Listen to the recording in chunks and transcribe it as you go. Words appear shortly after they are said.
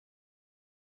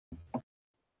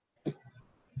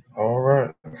All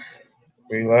right,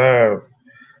 we live.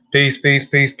 Peace, peace,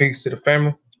 peace, peace to the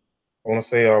family. I want to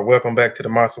say welcome back to the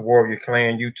Monster Warrior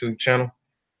Clan YouTube channel.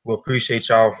 We appreciate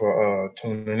y'all for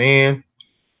tuning in.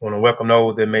 Want to welcome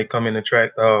those that may come in the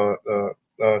chat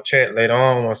later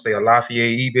on. I want to say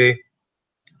Alafie eBay.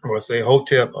 I want to say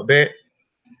Hotep Abet.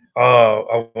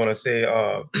 I want to say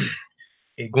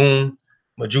Egun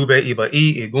Majube Iba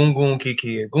Egungun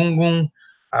Kiki Egungun.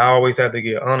 I always have to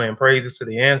give honor and praises to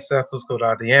the ancestors because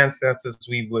without the ancestors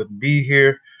we wouldn't be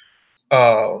here.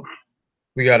 Uh,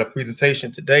 we got a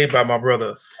presentation today by my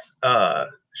brother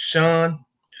Shawn.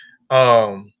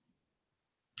 Um,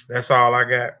 that's all I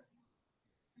got.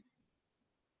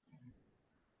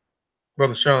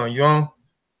 Brother Shawn, you on?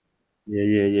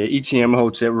 Yeah. ETM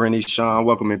Hotel Rennie Shawn.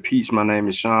 Welcome in peace. My name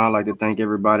is Shawn. I'd like to thank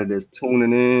everybody that's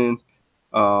tuning in.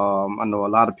 I know a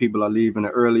lot of people are leaving the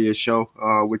earlier show,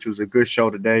 which was a good show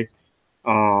today.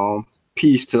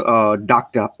 Peace to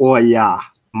Dr. Oya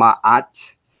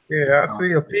Maat. Yeah, I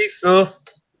see a piece, sis.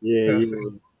 Yeah.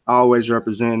 Always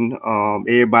representing.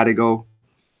 Everybody go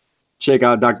check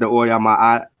out Dr. Oya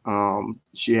Maat.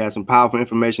 She has some powerful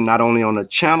information not only on the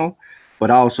channel, but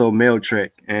also Mail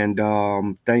Trek. And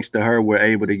thanks to her, we're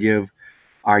able to give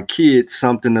our kids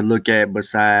something to look at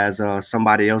besides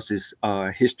somebody else's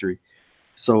history.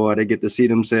 So they get to see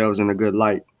themselves in a good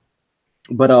light.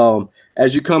 But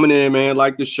as you're coming in, man,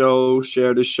 like the show,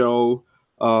 share the show.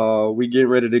 We getting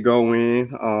ready to go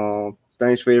in.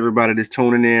 Thanks for everybody that's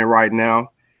tuning in right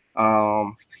now.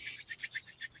 Um,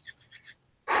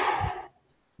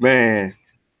 man,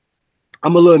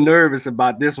 I'm a little nervous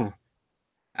about this one.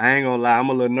 I ain't gonna lie, I'm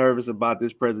a little nervous about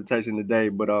this presentation today,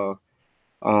 but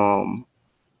um,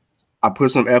 I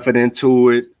put some effort into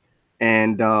it,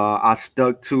 and I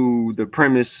stuck to the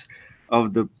premise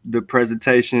of the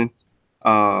presentation,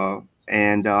 uh,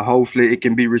 and hopefully it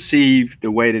can be received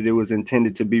the way that it was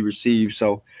intended to be received.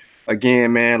 So,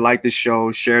 again, man, like the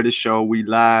show, share the show. We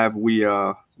live. We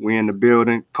in the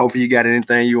building. Kofi, you got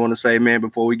anything you want to say, man,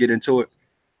 before we get into it?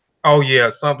 Oh yeah,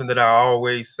 something that I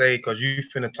always say because you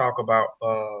finna talk about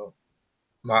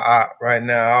my art right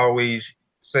now. I always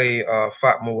say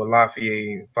Fatmo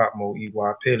Alafie, Fatmo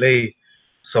Iwa Pele.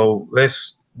 So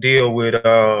let's deal with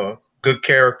good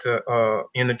character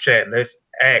in the chat. Let's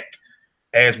act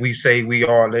as we say we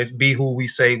are. Let's be who we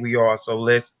say we are. So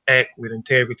let's act with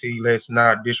integrity. Let's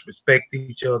not disrespect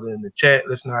each other in the chat.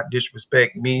 Let's not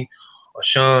disrespect me or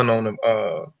Shawn on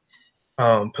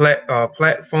the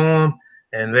platform.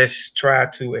 And let's try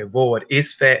to avoid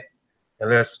Isfat, and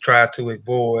let's try to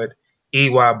avoid EY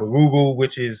Barugu,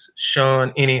 which is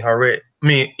Shawn Any Herit. I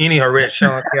mean, Any Herit,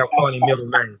 Shawn Khalfani middle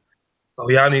name. So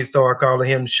y'all need to start calling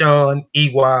him Shawn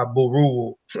EY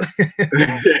Barugu.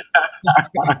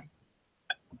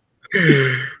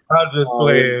 I'm just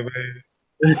playing,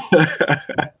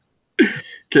 man.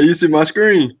 Can you see my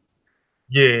screen?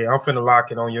 Yeah, I'm finna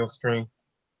lock it on your screen.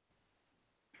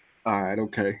 All right,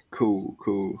 okay, cool.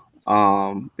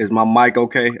 Is my mic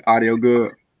okay? Audio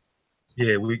good?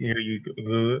 Yeah, we can hear you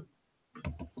good.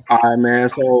 All right, man.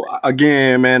 So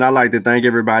again, man, I'd like to thank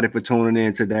everybody for tuning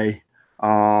in today.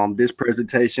 This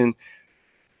presentation,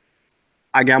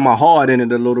 I got my heart in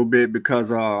it a little bit because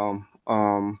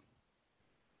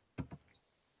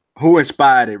who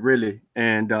inspired it really,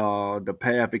 and the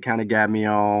path it kind of got me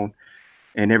on,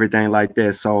 and everything like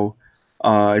that. So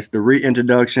it's the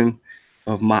reintroduction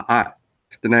of my art.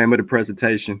 It's the name of the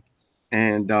presentation,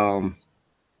 and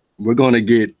we're gonna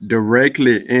get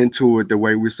directly into it the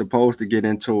way we're supposed to get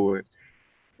into it.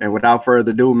 And without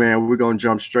further ado, man, we're gonna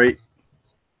jump straight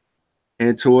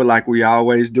into it like we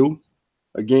always do.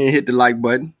 Again, hit the like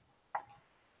button.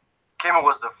 Kemet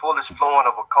was the fullest flowing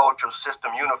of a cultural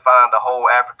system unifying the whole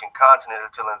African continent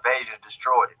until invasions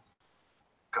destroyed it.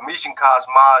 Commission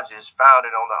cosmology is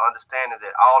founded on the understanding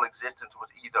that all existence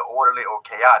was either orderly or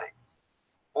chaotic.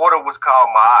 Order was called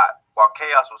Maat, while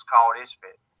chaos was called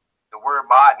Isfet. The word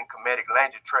Maat in Kemetic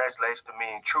language translates to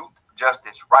mean truth,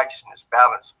 justice, righteousness,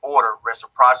 balance, order,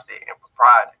 reciprocity, and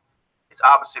propriety. Its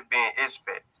opposite being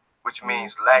Isfet, which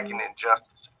means lacking in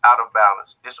justice, out of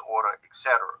balance, disorder,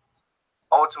 etc.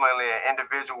 Ultimately, an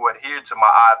individual who adhered to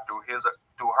Ma'at through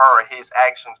her or his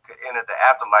actions could enter the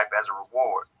afterlife as a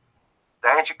reward.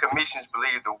 The ancient Commissions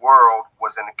believed the world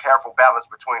was in a careful balance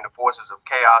between the forces of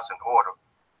chaos and order.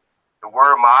 The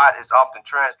word Ma'at is often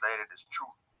translated as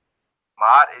truth.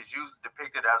 Ma'at is usually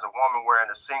depicted as a woman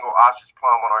wearing a single ostrich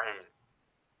plum on her head.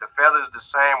 The feather is the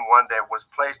same one that was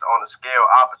placed on the scale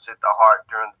opposite the heart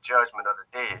during the judgment of the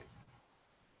dead.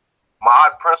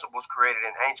 Ma'at principles created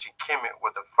in ancient Kemet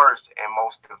were the first and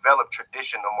most developed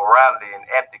tradition of morality and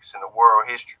ethics in the world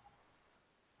history.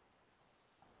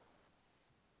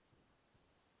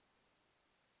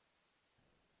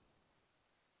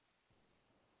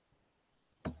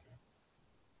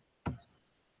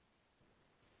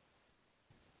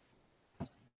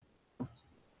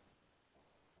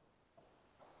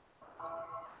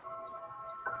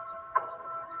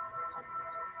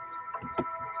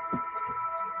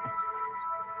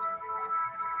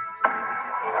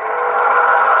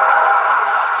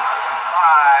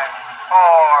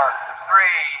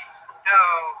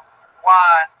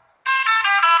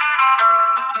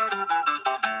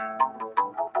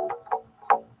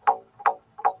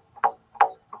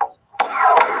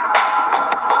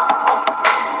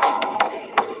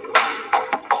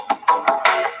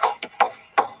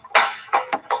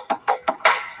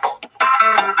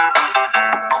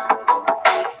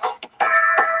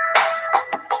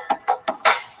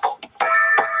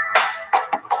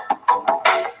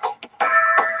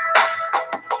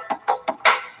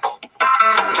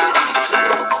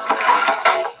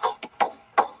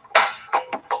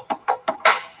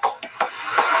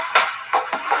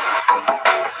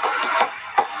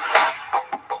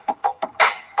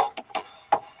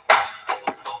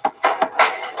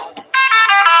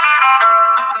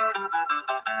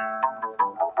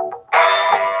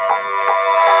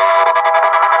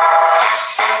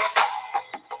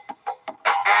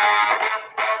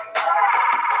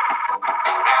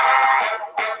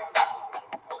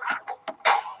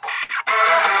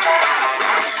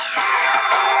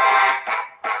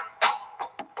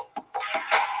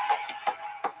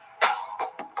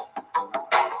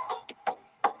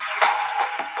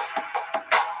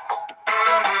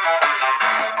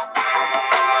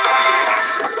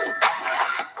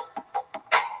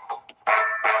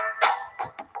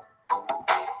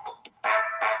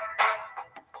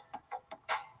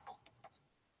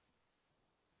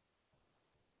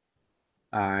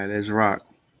 let's rock.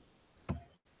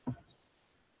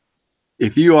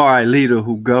 If you are a leader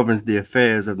who governs the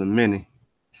affairs of the many,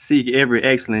 seek every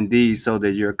excellent deed so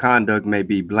that your conduct may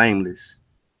be blameless.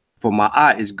 For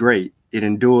Ma'at is great, it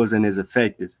endures and is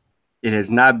effective. It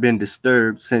has not been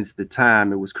disturbed since the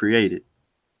time it was created.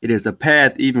 It is a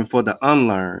path even for the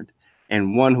unlearned,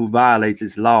 and one who violates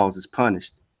its laws is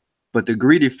punished. But the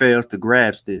greedy fails to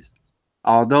grasp this.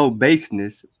 Although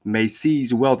baseness may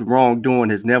seize wealth,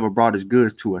 wrongdoing has never brought its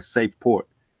goods to a safe port.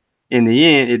 In the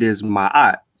end, it is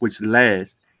Ma'at which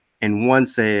lasts, and one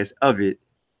says of it,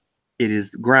 it is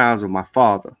the grounds of my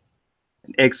father.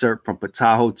 An excerpt from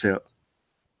Ptah Hotep.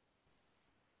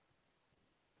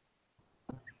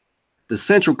 The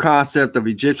central concept of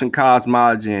Egyptian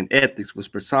cosmology and ethics was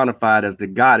personified as the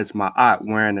goddess Ma'at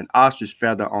wearing an ostrich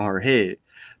feather on her head.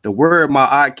 The word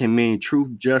Ma'at can mean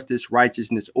truth, justice,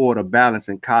 righteousness, order, balance,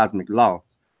 and cosmic law.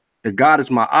 The goddess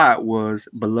Ma'at was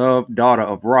beloved daughter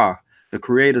of Ra, the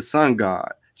creator sun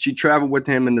god. She traveled with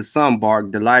him in the sun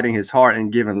bark, delighting his heart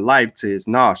and giving life to his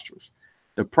nostrils.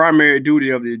 The primary duty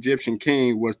of the Egyptian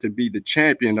king was to be the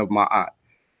champion of Ma'at.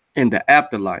 In the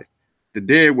afterlife, the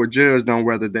dead were judged on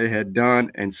whether they had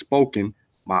done and spoken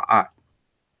Ma'at.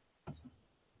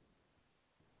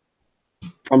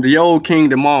 From the old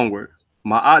kingdom onward,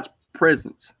 Ma'at's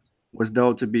presence was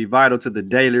known to be vital to the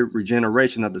daily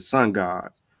regeneration of the sun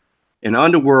god. In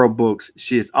underworld books,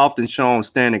 she is often shown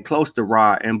standing close to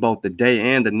Ra in both the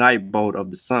day and the night boat of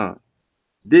the sun.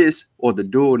 This, or the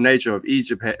dual nature of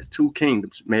Egypt has two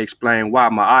kingdoms, may explain why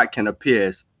Ma'at can appear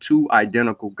as two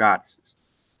identical goddesses.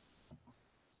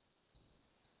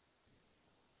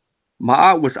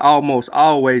 Ma'at was almost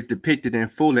always depicted in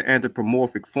fully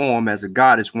anthropomorphic form as a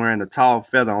goddess wearing a tall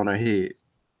feather on her head.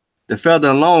 The feather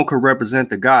alone could represent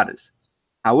the goddess.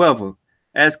 However,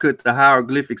 as could the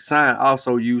hieroglyphic sign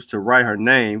also used to write her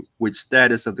name, which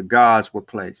status of the gods were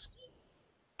placed.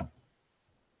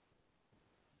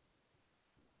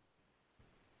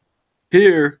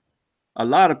 Here, a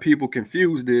lot of people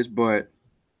confuse this, but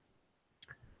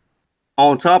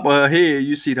on top of her head,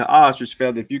 you see the ostrich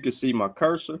feather. If you can see my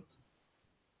cursor,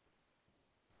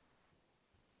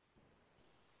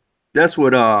 that's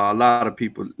what a lot of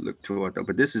people look toward, though.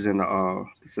 But this is in the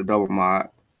it's a double Ma'at.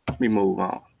 Let me move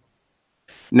on.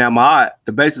 Now, Ma'at,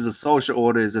 the basis of social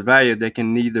order, is a value that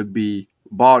can neither be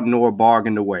bought nor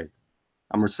bargained away.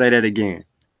 I'm gonna say that again.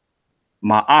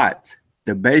 Ma'at,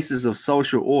 the basis of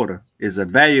social order, is a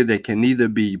value that can neither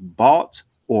be bought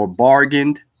or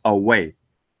bargained away.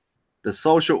 The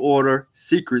social order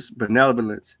secrets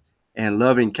benevolence and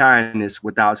loving kindness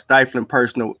without stifling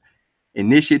personal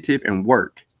initiative and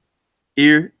work.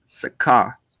 Ir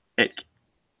Saka Ek.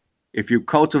 If you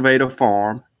cultivate a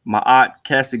farm, Ma'at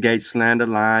castigates slander,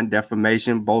 lying,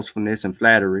 defamation, boastfulness, and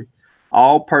flattery.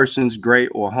 All persons, great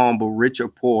or humble, rich or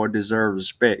poor, deserve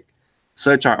respect.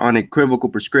 Such are unequivocal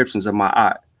prescriptions of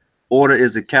Ma'at. Order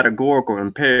is a categorical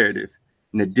imperative.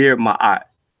 Nadir Ma'at.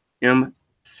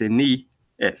 Sini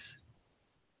S.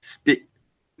 Stick.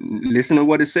 Listen to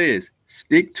what it says.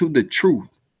 Stick to the truth.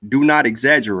 Do not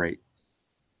exaggerate.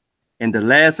 In the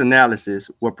last analysis,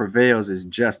 what prevails is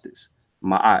justice.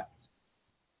 Ma'at.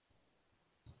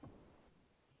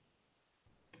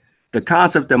 The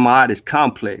concept of Ma'at is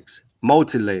complex,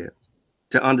 multi-layered.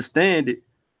 To understand it,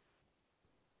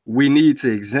 we need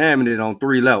to examine it on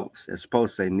three levels. It's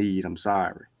supposed to say need, I'm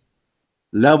sorry.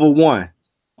 Level one,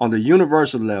 on the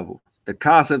universal level, the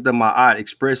concept of Ma'at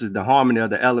expresses the harmony of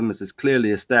the elements is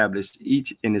clearly established,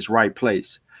 each in its right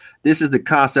place. This is the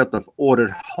concept of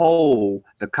ordered whole,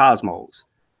 the cosmos.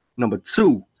 Number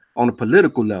two, on the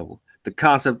political level, the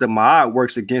concept of Ma'at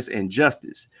works against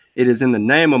injustice. It is in the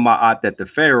name of Ma'at that the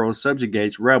Pharaoh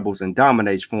subjugates rebels and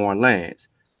dominates foreign lands.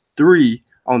 Three,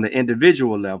 on the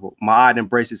individual level, Ma'at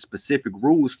embraces specific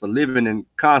rules for living in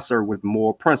concert with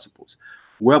moral principles.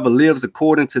 Whoever lives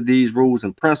according to these rules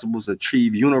and principles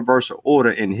achieve universal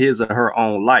order in his or her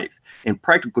own life. In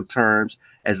practical terms,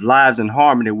 as lives in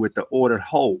harmony with the ordered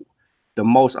whole. The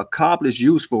most accomplished,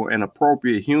 useful, and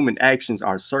appropriate human actions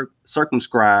are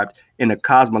circumscribed in a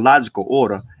cosmological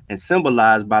order and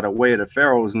symbolized by the way of the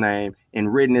Pharaoh's name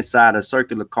and written inside a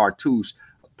circular cartouche,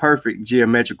 a perfect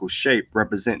geometrical shape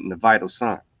representing the vital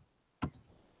sun.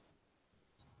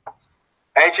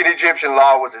 Ancient Egyptian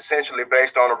law was essentially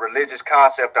based on a religious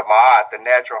concept of Ma'at, the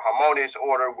natural harmonious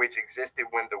order which existed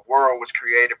when the world was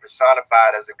created,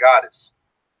 personified as a goddess.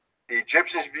 The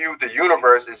Egyptians viewed the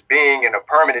universe as being in a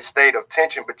permanent state of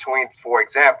tension between, for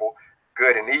example,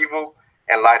 good and evil,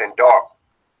 and light and dark.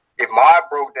 If Ma'at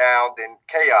broke down, then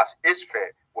chaos,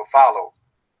 Isfet, would follow.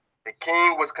 The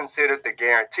king was considered the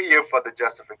guarantor for the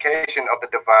justification of the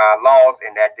divine laws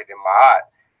enacted in Ma'at,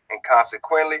 and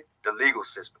consequently the legal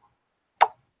system.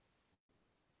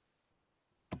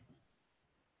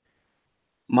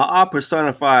 Maat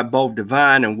personified both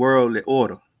divine and worldly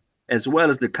order, as well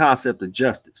as the concept of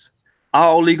justice.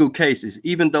 All legal cases,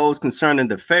 even those concerning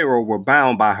the pharaoh, were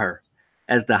bound by her.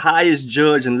 As the highest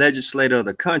judge and legislator of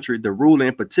the country, the ruler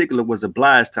in particular was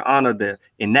obliged to honor the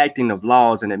enacting of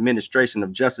laws and administration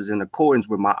of justice in accordance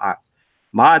with Maat.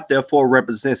 Maat therefore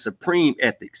represents supreme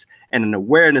ethics and an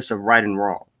awareness of right and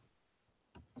wrong.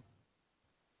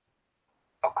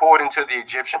 According to the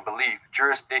Egyptian belief,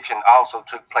 jurisdiction also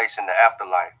took place in the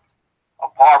afterlife.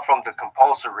 Apart from the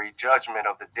compulsory judgment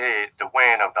of the dead, the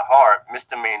weighing of the heart,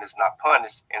 misdemeanors not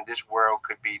punished in this world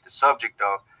could be the subject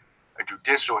of a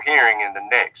judicial hearing in the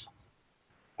next.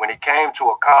 When it came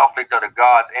to a conflict of the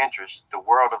gods' interests, the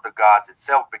world of the gods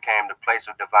itself became the place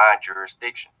of divine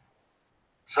jurisdiction.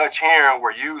 Such hearings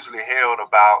were usually held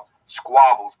about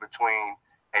squabbles between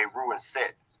Heru and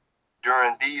Set.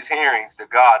 During these hearings, the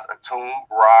gods Atum,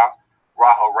 Ra,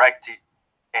 Rahorekti,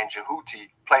 and Jehuti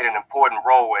played an important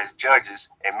role as judges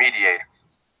and mediators.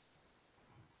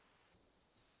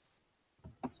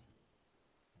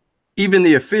 Even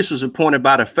the officials appointed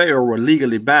by the pharaoh were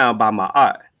legally bound by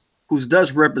Maat, who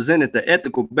thus represented the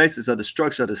ethical basis of the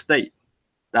structure of the state.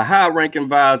 The high-ranking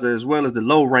visor as well as the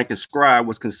low-ranking scribe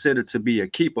was considered to be a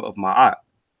keeper of Maat.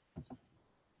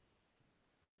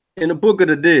 In the Book of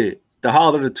the Dead, the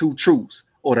Hall of the Two Truths,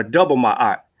 or the double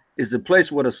Maat, is the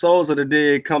place where the souls of the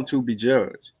dead come to be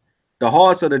judged. The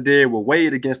hearts of the dead were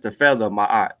weighed against the feather of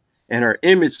Maat, and her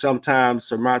image sometimes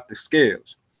surmounts the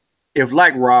scales. If,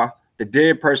 like Ra, the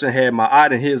dead person had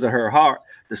Maat in his or her heart,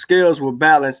 the scales were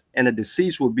balanced and the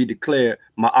deceased would be declared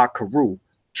Ma'at Karu,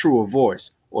 true of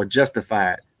voice, or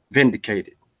justified,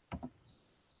 vindicated.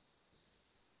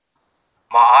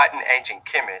 Ma'at in ancient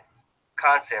Kemet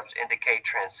concepts indicate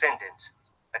transcendence,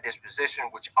 a disposition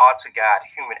which ought to guide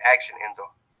human action in the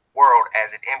world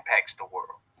as it impacts the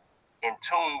world, in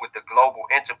tune with the global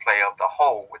interplay of the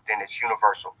whole within its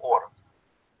universal order.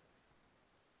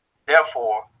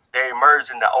 Therefore, there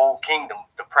emerged in the Old Kingdom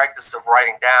the practice of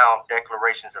writing down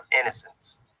declarations of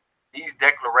innocence. These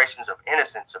declarations of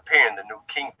innocence appear in the New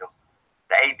Kingdom,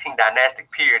 the 18th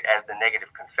dynastic period, as the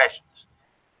negative confessions.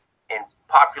 In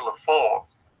popular form,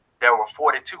 there were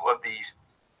 42 of these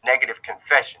negative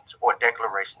confessions or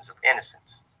declarations of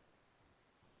innocence.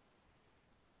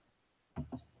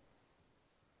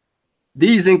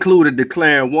 These included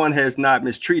declaring one has not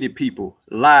mistreated people,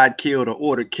 lied, killed, or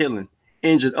ordered killing,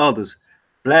 injured others,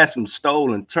 blasphemed,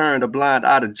 stolen, turned a blind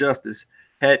eye to justice,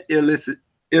 had illicit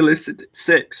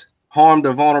sex, harmed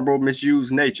a vulnerable,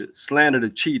 misused nature, slandered or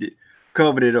cheated,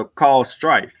 coveted or caused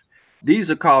strife. These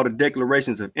are called the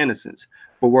declarations of innocence,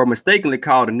 but were mistakenly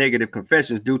called the negative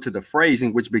confessions due to the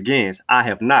phrasing which begins, I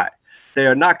have not. They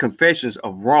are not confessions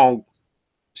of wrong,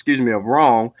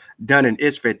 done in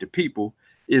Isfet to people,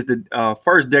 is the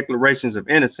first declarations of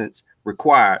innocence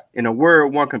required. In a word,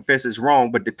 one confesses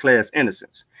wrong but declares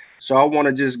innocence. So I want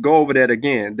to just go over that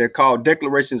again. They're called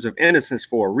declarations of innocence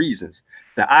for reasons.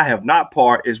 The I have not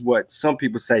part is what some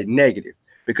people say negative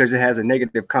because it has a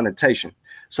negative connotation.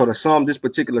 So to sum this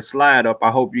particular slide up,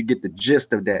 I hope you get the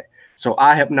gist of that. So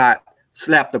I have not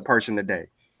slapped a person today.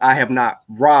 I have not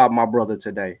robbed my brother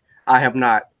today. I have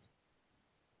not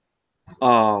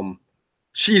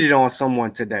cheated on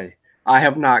someone today. I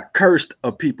have not cursed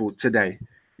a people today.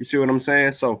 You see what I'm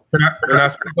saying? So can I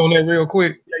speak on that real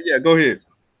quick? Yeah, go ahead.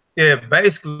 Yeah,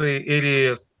 basically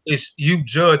it's you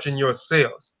judging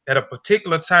yourselves at a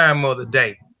particular time of the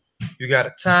day. You got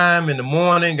a time in the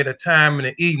morning and a time in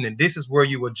the evening. This is where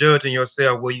you are judging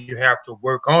yourself, where you have to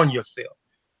work on yourself.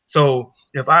 So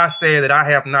if I say that I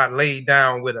have not laid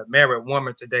down with a married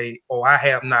woman today, or I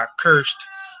have not cursed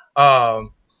my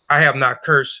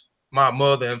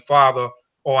mother and father,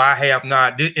 or I have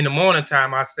not, in the morning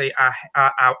time, I say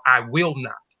I will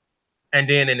not. And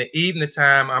then in the evening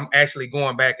time, I'm actually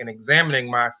going back and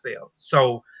examining myself.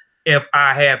 So if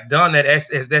I have done that,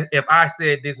 if I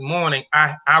said this morning,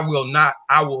 I will not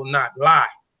lie.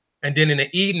 And then in the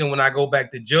evening, when I go back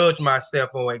to judge myself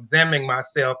or examine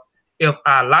myself, if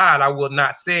I lied, I will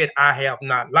not say I have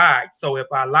not lied. So if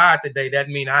I lied today, that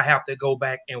means I have to go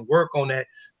back and work on that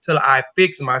till I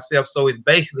fix myself. So it's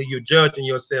basically you're judging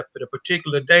yourself for the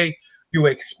particular day. You're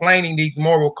explaining these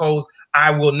moral codes. I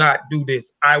will not do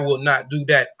this. I will not do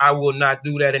that. I will not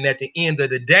do that. And at the end of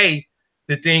the day,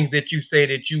 the things that you say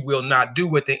that you will not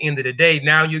do at the end of the day,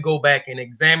 now you go back and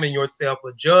examine yourself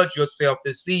or judge yourself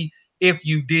to see if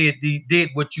you did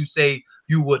what you say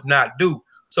you would not do.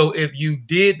 So if you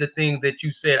did the things that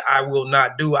you said I will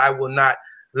not do, I will not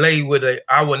lay with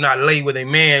a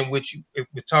man, which if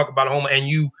we talk about a homo, and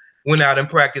you went out and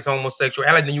practiced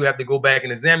homosexuality, then you have to go back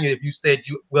and examine you. If you said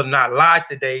you will not lie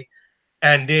today,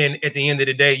 and then at the end of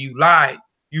the day you lied,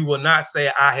 you will not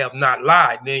say I have not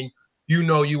lied. Then you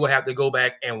know you will have to go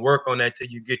back and work on that till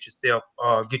you get yourself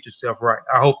right.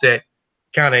 I hope that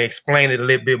kind of explained it a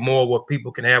little bit more, where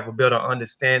people can have a better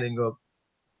understanding of.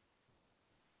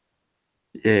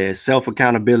 Yeah,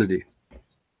 self-accountability.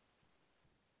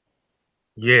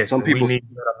 Yes, some people we need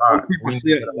a lot. Some people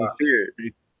still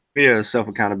fear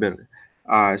self-accountability.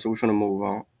 All right, so we're gonna move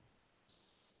on.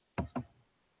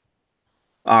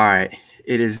 All right.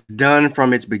 It is done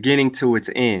from its beginning to its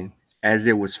end, as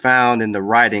it was found in the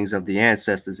writings of the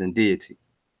ancestors and deity.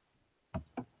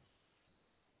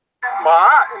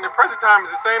 Maat in the present time is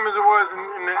the same as it was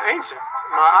in the ancient.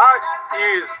 Maat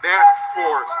is that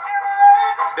force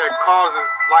that causes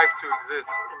life to exist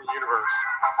in the universe.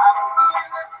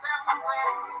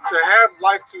 To have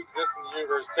life to exist in the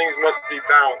universe, things must be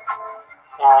balanced.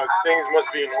 Things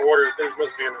must be in order. Things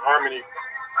must be in harmony.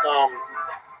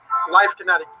 Life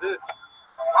cannot exist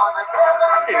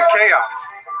in chaos.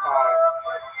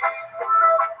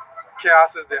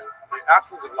 Chaos is the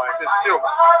absence of life. There's still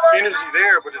energy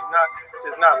there, but it's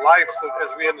not life. So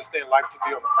as we understand life to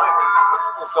be on the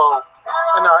planet, and so,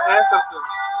 and our ancestors,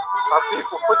 our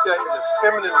people put that in the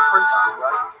feminine principle,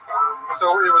 right? So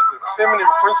it was the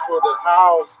feminine principle that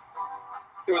housed.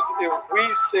 We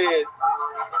said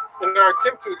in our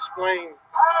attempt to explain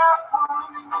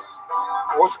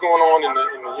what's going on in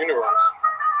the universe,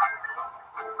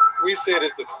 we said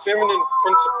it's the feminine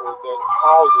principle that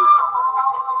houses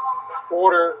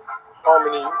order,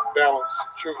 harmony, balance,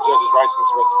 truth, justice, righteousness,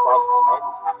 reciprocity, right?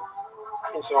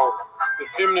 And so the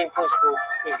feminine principle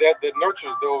is that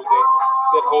nurtures those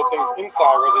that hold things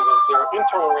inside rather than they're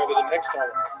internal rather than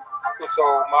external. And so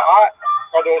Ma'at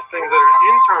are those things that are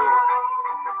internal,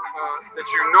 that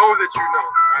you know,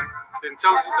 right? The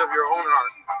intelligence of your own heart,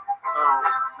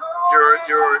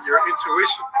 your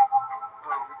intuition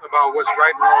about what's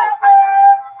right and wrong.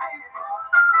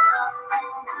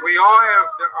 We all have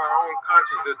our own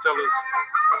conscience that tell us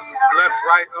left,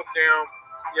 right, up, down,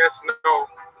 yes, no,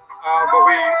 but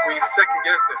we second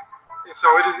guess that. And so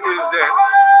it is that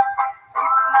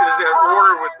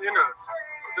order within us,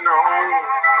 within our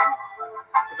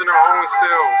own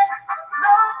selves,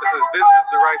 that says this is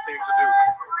the right thing to do.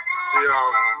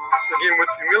 Again, with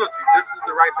humility, this is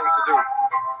the right thing to do.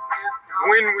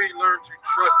 When we learn to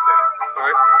trust that,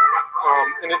 right?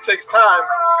 And it takes time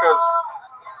because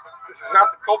this is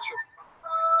not the culture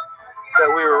that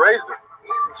we were raised in.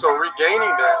 And so regaining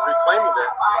that, reclaiming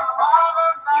that,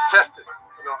 you test it.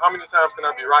 You know, how many times can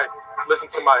I be right? Listen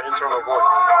to my internal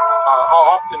voice.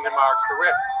 How often am I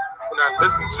correct when I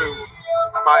listen to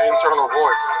my internal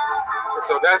voice? And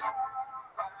so that's,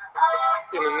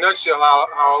 in a nutshell, how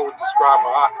I would describe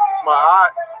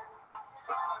Ma'at.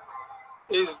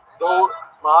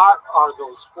 Ma'at are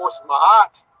those forces.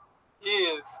 Ma'at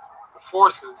is the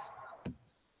forces.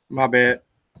 My bad.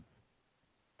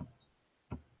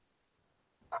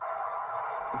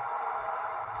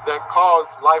 That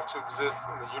cause life to exist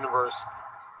in the universe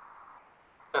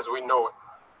as we know it.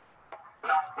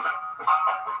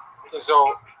 And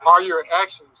so, are your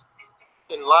actions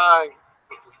in line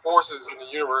with the forces in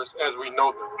the universe as we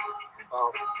know them?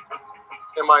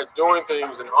 Am I doing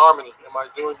things in harmony? Am I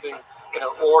doing things in an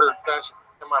ordered fashion?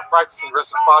 Am I practicing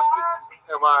reciprocity?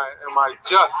 Am I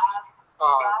just?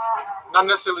 Not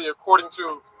necessarily according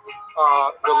to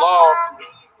the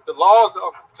laws of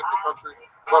a particular country,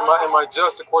 but am I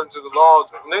just according to the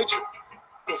laws of nature?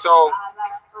 And so,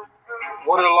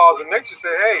 one of the laws of nature say,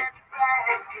 hey,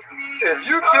 if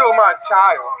you kill my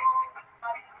child,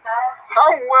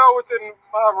 I'm well within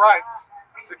my rights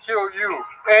to kill you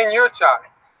and your child.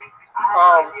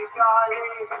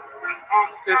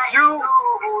 If you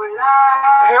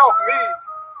help me,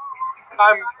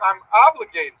 I'm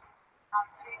obligated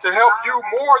to help you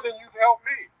more than you've helped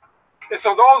me. And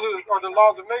so those are the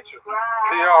laws of nature.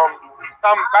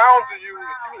 I'm bound to you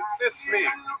if you assist me.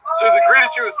 To the degree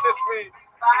that you assist me,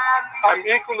 I'm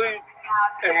equally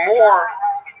and more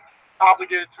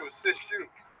obligated to assist you.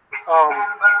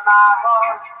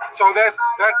 So that's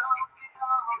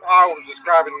how I would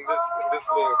describe it in this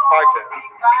little podcast.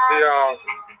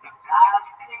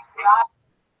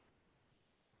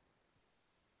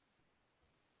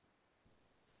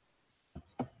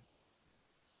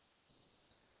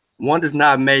 One does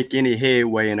not make any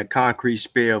headway in a concrete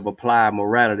sphere of applied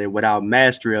morality without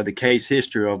mastery of the case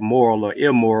history of moral or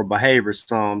immoral behavior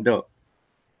summed up.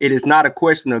 It is not a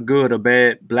question of good or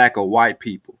bad, black or white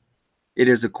people. It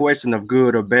is a question of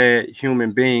good or bad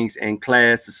human beings and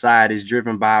class societies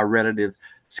driven by a relative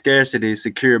scarcity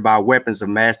secured by weapons of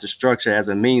mass destruction as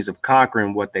a means of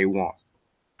conquering what they want.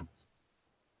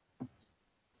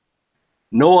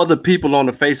 No other people on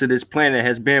the face of this planet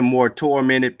has been more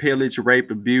tormented, pillaged,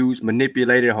 raped, abused,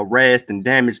 manipulated, harassed, and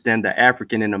damaged than the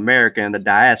African in America and the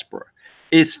diaspora.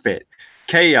 It's fed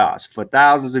chaos for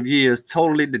thousands of years,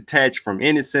 totally detached from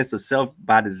any sense of self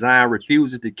by design,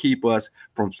 refuses to keep us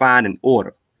from finding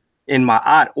order. In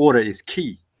Maat, order is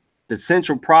key. The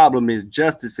central problem is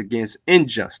justice against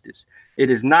injustice. It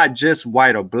is not just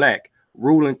white or black,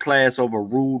 ruling class over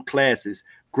ruled classes,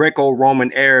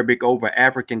 Greco-Roman Arabic over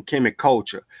African Kemet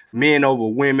culture, men over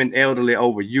women, elderly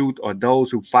over youth, or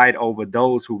those who fight over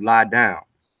those who lie down.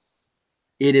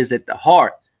 It is at the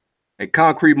heart a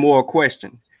concrete moral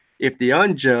question. If the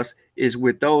unjust is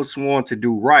with those sworn to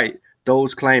do right,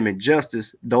 those claiming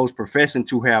justice, those professing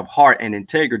to have heart and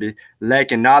integrity,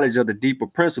 lacking knowledge of the deeper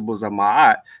principles of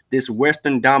Ma'at, this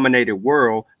Western-dominated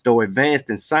world, though advanced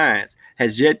in science,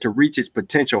 has yet to reach its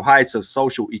potential heights of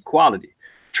social equality,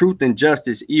 truth and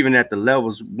justice, even at the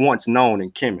levels once known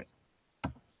in Kemet.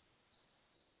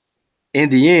 In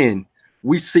the end,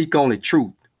 we seek only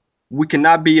truth. We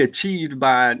cannot be achieved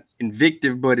by an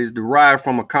invective, but is derived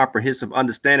from a comprehensive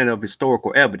understanding of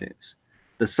historical evidence.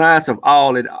 The science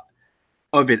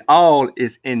of it all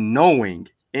is in knowing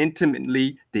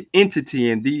intimately the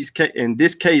entity in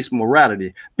this case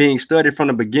morality, being studied from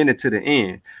the beginning to the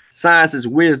end. Science is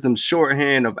wisdom's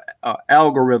shorthand of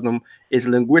algorithm, is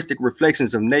linguistic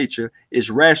reflections of nature,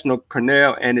 is rational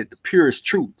kernel, and it the purest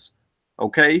truths.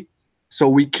 Okay, so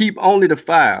we keep only the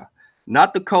fire,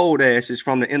 not the cold ashes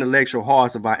from the intellectual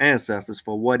hearts of our ancestors,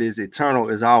 for what is eternal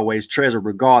is always treasured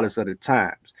regardless of the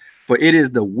times. For it is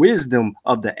the wisdom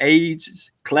of the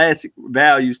age's classic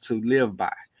values to live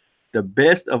by, the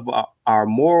best of our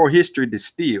moral history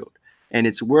distilled, and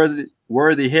its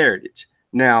worthy heritage.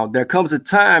 Now, there comes a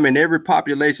time in every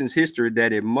population's history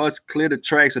that it must clear the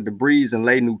tracks of debris and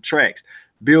lay new tracks,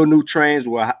 build new trains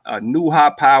with new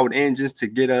high-powered engines to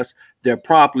get us there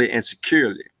promptly and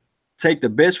securely. Take the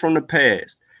best from the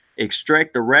past,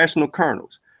 extract the rational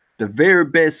kernels, the very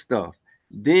best stuff,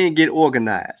 then get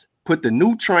organized. Put the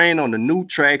new train on the new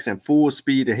tracks and full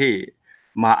speed ahead.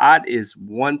 Ma'at is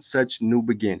one such new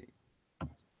beginning.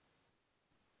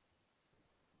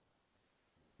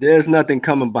 There's nothing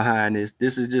coming behind this.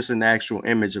 This is just an actual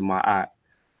image of Ma'at.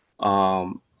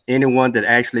 Anyone that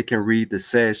actually can read the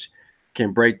sesh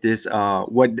can break this down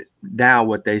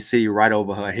what they see right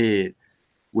over her head,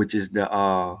 which is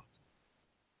the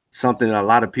something that a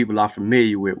lot of people are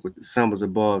familiar with the symbols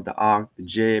above the Ankh, the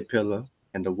Jed pillar,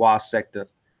 and the Wa sector.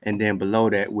 And then below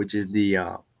that, which is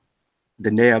the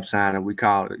Neb sign, and we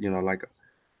call it, like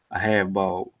a half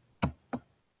bulb.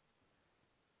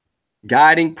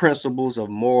 Guiding principles of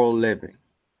moral living.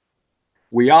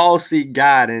 We all seek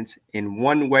guidance in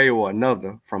one way or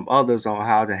another from others on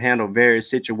how to handle various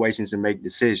situations and make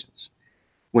decisions.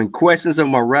 When questions of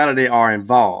morality are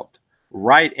involved,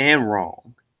 right and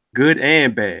wrong, good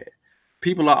and bad,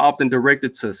 people are often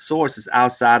directed to sources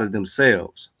outside of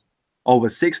themselves. Over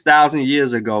 6,000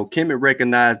 years ago, Kemet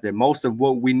recognized that most of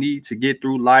what we need to get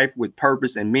through life with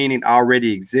purpose and meaning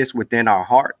already exists within our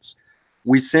hearts.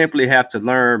 We simply have to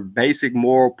learn basic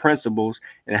moral principles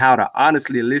and how to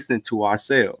honestly listen to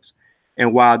ourselves.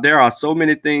 And while there are so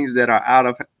many things that are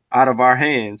out of our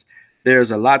hands,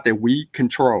 there's a lot that we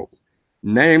control,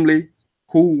 namely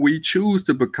who we choose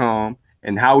to become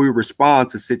and how we respond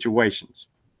to situations.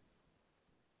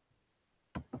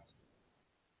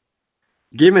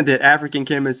 Given that African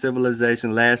Kemet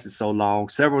civilization lasted so long,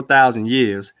 several thousand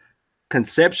years,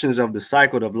 conceptions of the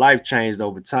cycle of life changed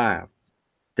over time.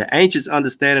 The ancients'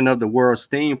 understanding of the world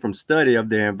stemmed from study of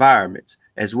their environments,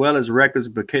 as well as records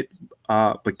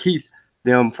bequeathed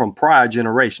them from prior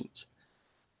generations.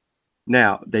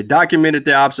 Now, they documented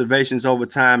their observations over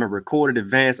time and recorded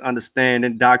advanced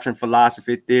understanding, doctrine,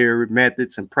 philosophy, theory,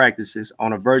 methods, and practices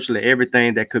on virtually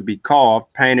everything that could be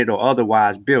carved, painted, or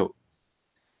otherwise built.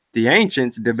 The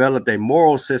ancients developed a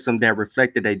moral system that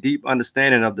reflected a deep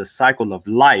understanding of the cycle of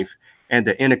life and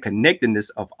the interconnectedness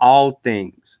of all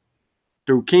things.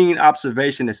 Through keen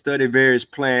observation and study of various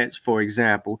plants, for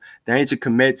example, the ancient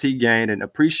Kemetic gained an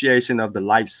appreciation of the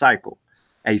life cycle.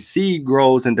 A seed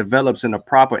grows and develops in a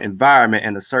proper environment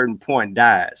and at a certain point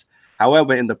dies.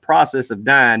 However, in the process of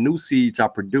dying, new seeds are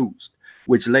produced,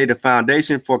 which lay the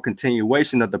foundation for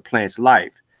continuation of the plant's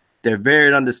life. Their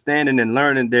varied understanding and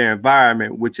learning their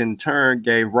environment, which in turn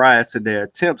gave rise to their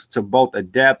attempts to both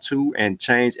adapt to and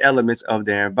change elements of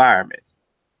their environment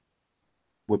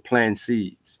with plant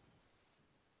seeds.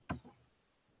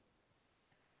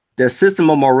 Their system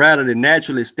of morality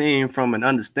naturally stems from an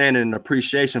understanding and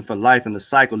appreciation for life and the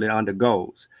cycle it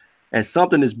undergoes. As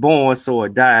something is born, so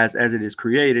it dies. As it is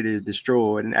created, it is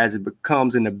destroyed. And as it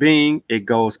becomes into being, it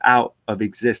goes out of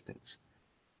existence.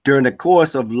 During the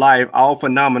course of life, all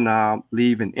phenomena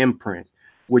leave an imprint,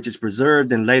 which is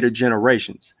preserved in later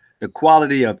generations. The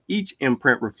quality of each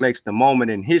imprint reflects the moment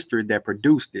in history that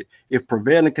produced it. If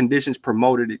prevailing conditions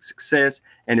promoted its success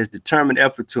and its determined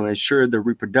effort to ensure the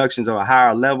reproductions of a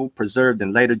higher level preserved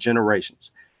in later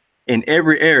generations. In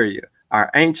every area,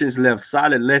 our ancients left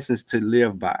solid lessons to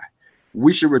live by.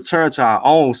 We should return to our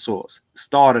own source,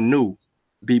 start anew,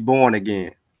 be born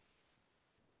again.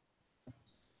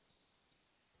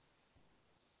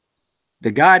 The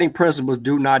guiding principles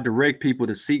do not direct people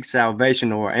to seek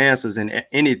salvation or answers in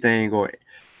anything or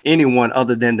anyone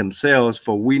other than themselves,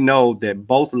 for we know that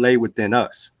both lay within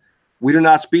us. We do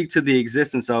not speak to the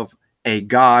existence of a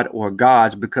God or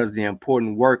gods because the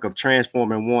important work of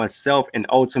transforming oneself and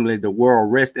ultimately the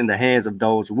world rests in the hands of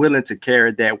those willing to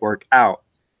carry that work out.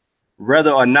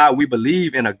 Whether or not we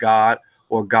believe in a God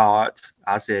or gods,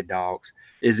 I said dogs,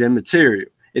 is immaterial.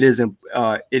 It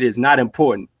is not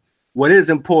important. What is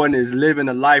important is living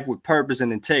a life with purpose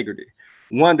and integrity,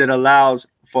 one that allows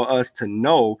for us to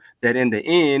know that in the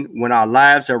end, when our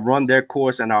lives have run their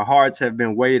course and our hearts have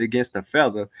been weighed against a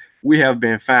feather, we have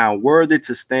been found worthy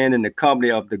to stand in the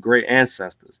company of the great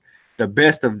ancestors, the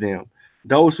best of them,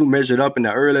 those who measured up in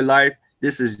the early life.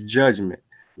 This is judgment.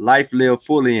 Life lived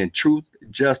fully in truth,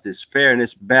 justice,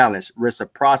 fairness, balance,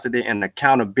 reciprocity, and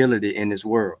accountability in this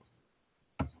world.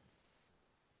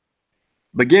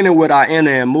 Beginning with our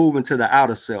inner and moving to the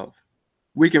outer self,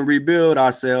 we can rebuild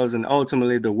ourselves and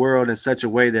ultimately the world in such a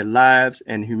way that lives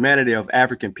and humanity of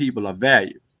African people are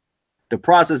valued. The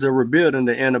process of rebuilding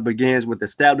the inner begins with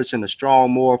establishing a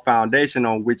strong moral foundation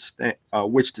on which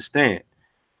to stand.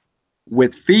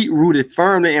 With feet rooted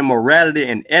firmly in morality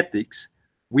and ethics,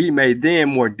 we may then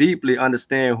more deeply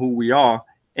understand who we are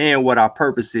and what our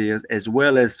purpose is, as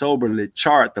well as soberly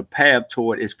chart the path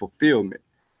toward its fulfillment.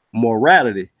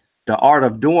 Morality, the art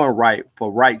of doing right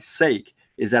for right's sake,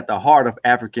 is at the heart of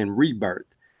African rebirth.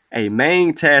 A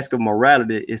main task of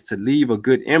morality is to leave a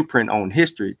good imprint on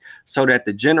history so that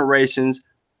the generations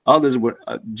others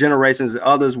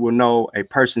will know a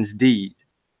person's deed.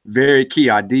 Very key.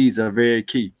 Our deeds are very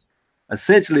key.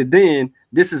 Essentially, then,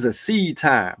 this is a seed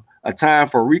time, a time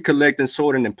for recollecting,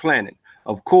 sorting, and planting.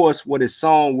 Of course, what is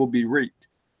sown will be reaped,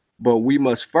 but we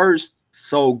must first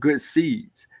sow good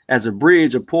seeds as a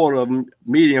bridge, a portal of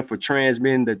medium for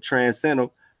transmitting the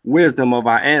transcendental wisdom of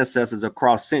our ancestors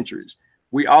across centuries.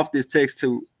 We offer this text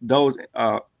to those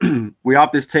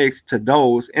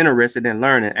interested in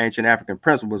learning ancient African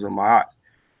principles of Maat,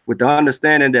 with the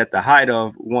understanding that the height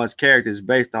of one's character is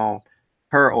based on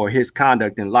her or his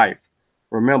conduct in life.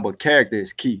 Remember, character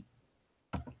is key.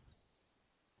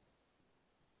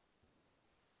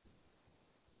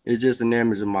 It's just an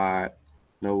image of Maat,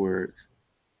 no words.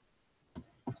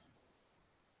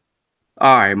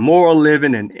 All right, moral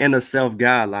living and inner self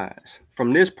guidelines.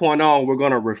 From this point on, we're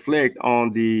going to reflect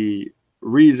on the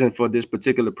reason for this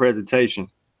particular presentation.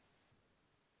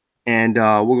 And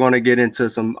we're going to get into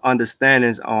some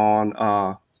understandings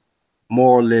on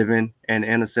moral living and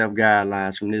inner self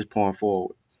guidelines from this point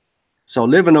forward. So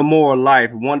living a moral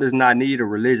life, one does not need a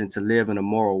religion to live in a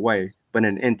moral way, but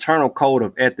an internal code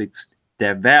of ethics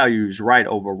that values right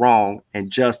over wrong and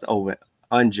just over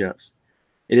unjust.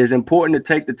 It is important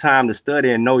to take the time to study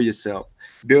and know yourself,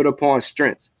 build upon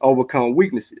strengths, overcome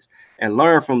weaknesses, and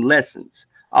learn from lessons,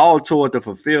 all toward the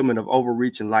fulfillment of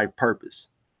overreaching life purpose.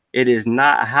 It is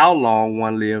not how long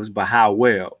one lives, but how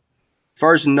well.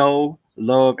 First, know,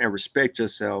 love, and respect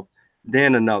yourself,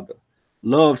 then another.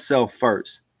 Love self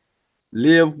first.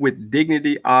 Live with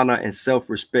dignity, honor, and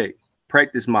self-respect.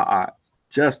 Practice Maat,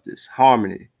 justice,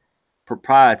 harmony,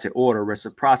 propriety, order,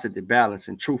 reciprocity, balance,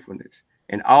 and truthfulness.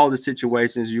 In all the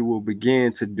situations, you will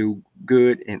begin to do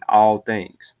good in all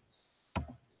things.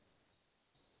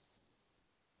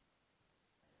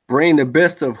 Bring the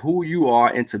best of who you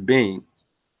are into being.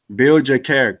 Build your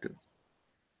character.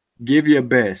 Give your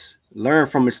best. Learn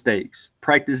from mistakes.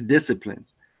 Practice discipline.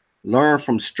 Learn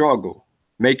from struggle.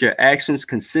 Make your actions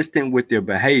consistent with your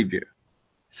behavior.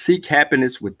 Seek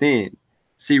happiness within.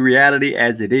 See reality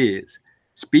as it is.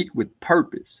 Speak with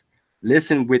purpose.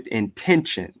 Listen with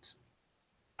intentions.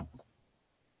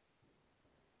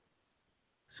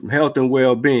 Some health and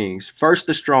well-being. First,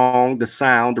 the strong, the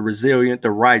sound, the resilient,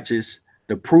 the righteous,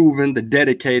 the proven, the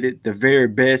dedicated, the very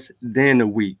best, then the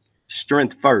weak.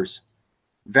 Strength first.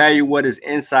 Value what is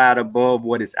inside above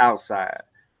what is outside.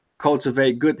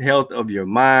 Cultivate good health of your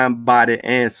mind, body,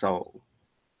 and soul.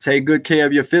 Take good care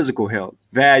of your physical health.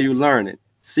 Value learning.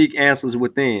 Seek answers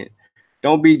within.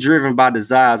 Don't be driven by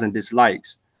desires and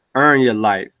dislikes. Earn your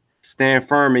life. Stand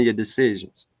firm in your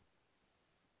decisions.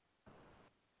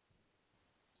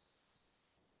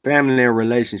 Family and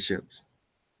relationships.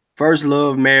 First,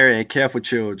 love, marry, and care for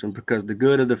children because the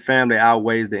good of the family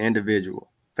outweighs the individual.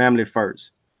 Family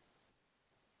first.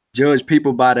 Judge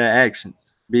people by their actions.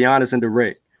 Be honest and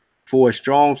direct. Forge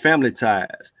strong family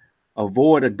ties.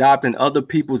 Avoid adopting other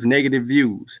people's negative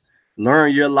views.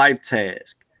 Learn your life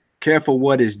task. Care for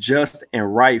what is just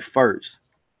and right first.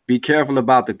 Be careful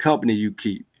about the company you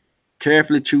keep.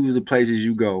 Carefully choose the places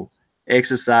you go.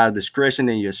 Exercise discretion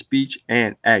in your speech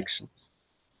and actions.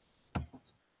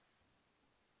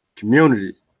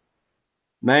 Community.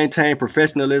 Maintain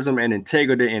professionalism and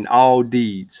integrity in all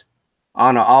deeds.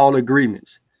 Honor all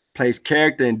agreements. Place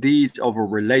character and deeds over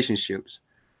relationships.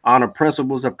 Honor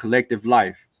principles of collective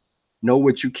life. Know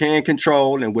what you can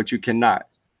control and what you cannot.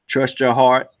 Trust your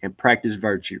heart and practice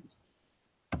virtue.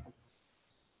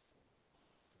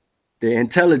 The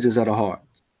intelligence of the heart.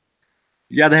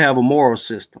 You got to have a moral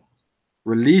system.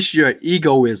 Release your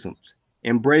egoisms.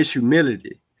 Embrace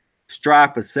humility.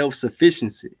 Strive for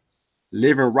self-sufficiency.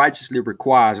 Living righteously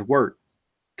requires work.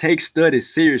 Take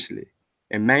studies seriously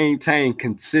and maintain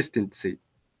consistency.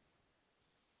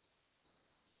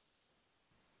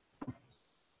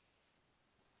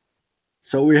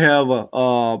 So we have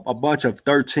a bunch of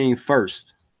 13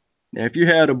 first. Now, if you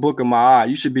have the book of Maat,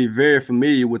 you should be very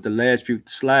familiar with the last few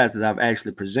slides that I've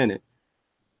actually presented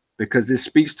because this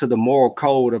speaks to the moral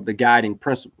code of the guiding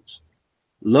principles.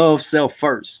 Love self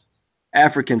first,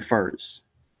 African first,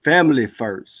 family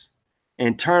first,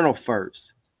 internal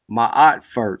first, Maat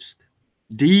first,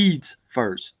 deeds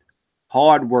first,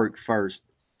 hard work first,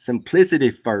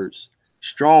 simplicity first,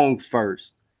 strong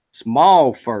first,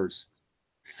 small first,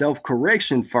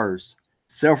 self-correction first,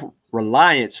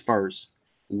 self-reliance first,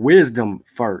 wisdom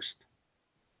first.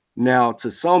 Now, to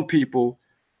some people,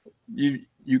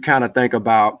 you kind of think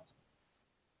about,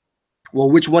 well,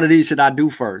 which one of these should I do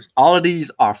first? All of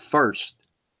these are first.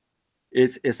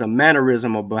 It's a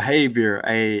mannerism, a behavior,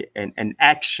 an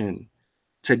action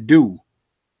to do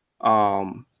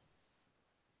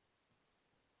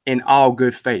in all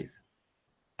good faith.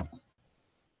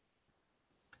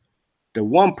 The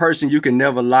one person you can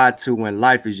never lie to in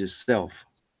life is yourself.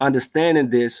 Understanding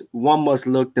this, one must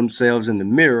look themselves in the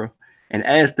mirror and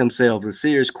ask themselves a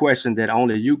serious question that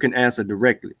only you can answer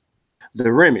directly.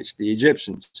 The Remish, the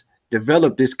Egyptians,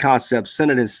 developed this concept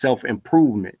centered in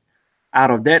self-improvement. Out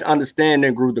of that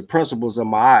understanding grew the principles of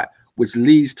Maat, which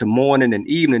leads to morning and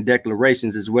evening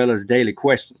declarations as well as daily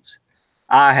questions.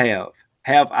 I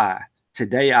have I,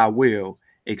 today I will,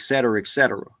 etc.,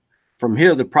 etc. From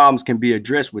here, the problems can be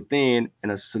addressed within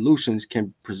and the solutions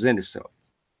can present itself.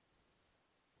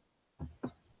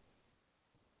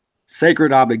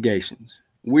 Sacred obligations.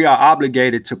 We are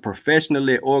obligated to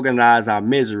professionally organize our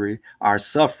misery, our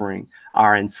suffering,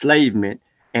 our enslavement,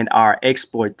 and our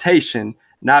exploitation,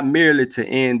 not merely to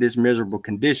end this miserable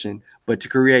condition, but to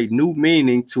create new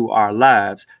meaning to our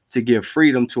lives, to give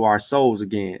freedom to our souls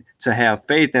again, to have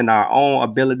faith in our own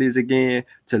abilities again,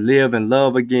 to live and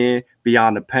love again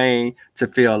beyond the pain, to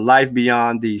feel life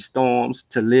beyond these storms,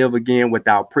 to live again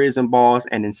without prison bars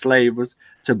and enslavers,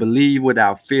 to believe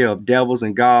without fear of devils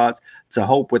and gods, to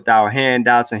hope without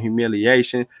handouts and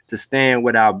humiliation, to stand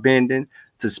without bending,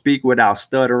 to speak without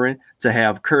stuttering, to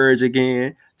have courage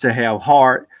again, to have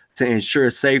heart, to ensure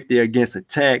safety against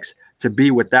attacks, to be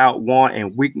without want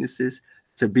and weaknesses,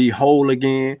 to be whole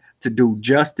again, to do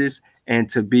justice, and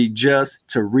to be just,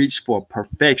 to reach for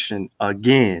perfection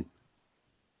again.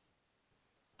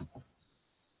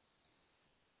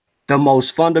 The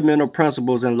most fundamental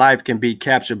principles in life can be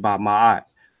captured by Maat,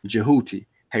 Jehuti,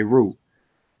 Herit.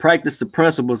 Practice the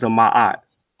principles of Maat,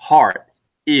 heart,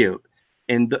 ear,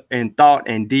 in thought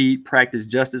and deed. Practice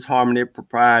justice, harmony,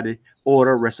 propriety,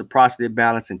 order, reciprocity,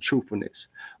 balance, and truthfulness.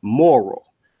 Moral.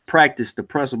 Practice the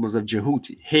principles of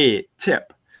Jehuti, head,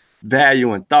 tip,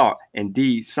 value and thought and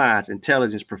deed, science,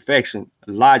 intelligence, perfection,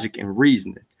 logic, and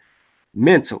reasoning.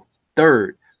 Mental.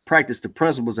 Third, practice the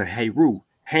principles of Herit,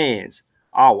 hands,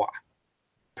 awa.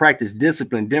 Practice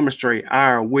discipline, demonstrate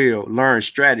iron will, learn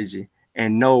strategy,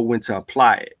 and know when to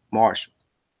apply it, martial.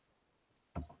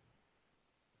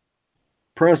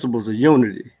 Principles of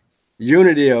unity.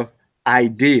 Unity of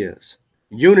ideas,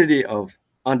 unity of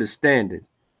understanding,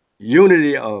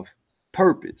 unity of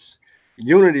purpose,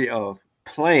 unity of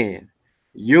plan,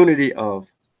 unity of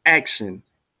action,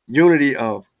 unity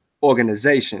of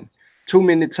organization. Too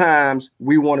many times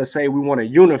we want to say we want to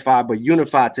unify, but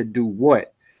unify to do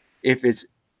what? If it's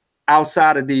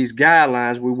outside of these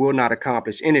guidelines, we will not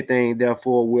accomplish anything.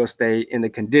 Therefore, we'll stay in the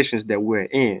conditions that we're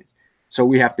in. So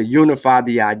we have to unify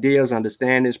the ideas,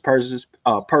 understandings,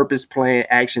 purpose, plan,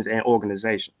 actions, and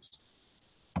organizations.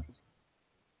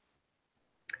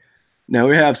 Now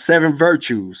we have 7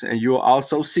 virtues, and you'll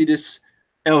also see this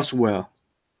elsewhere.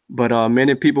 But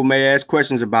many people may ask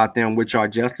questions about them, which are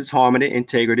justice, harmony,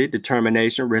 integrity,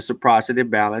 determination, reciprocity,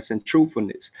 balance, and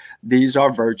truthfulness. These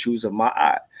are virtues of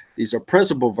Ma'at. These are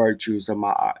principal virtues of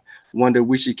Ma'at, one that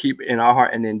we should keep in our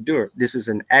heart and endure. This is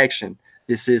an action.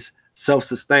 This is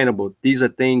self-sustainable. These are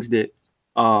things that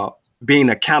being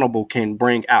accountable can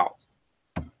bring out.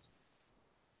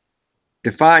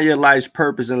 Define your life's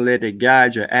purpose and let it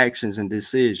guide your actions and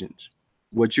decisions.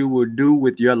 What you will do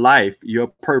with your life, your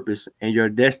purpose, and your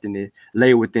destiny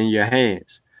lay within your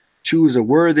hands. Choose a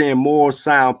worthy and moral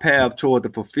sound path toward the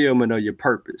fulfillment of your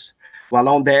purpose. While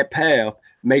on that path,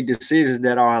 make decisions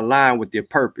that are aligned with your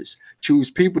purpose. Choose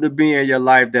people to be in your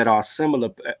life that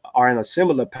are in a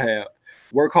similar path.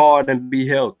 Work hard and be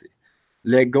healthy.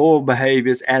 Let go of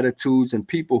behaviors, attitudes, and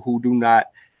people who do not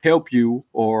help you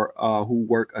or who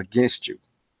work against you.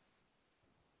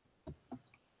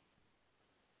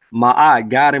 Ma'at,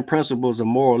 guiding principles of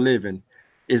moral living,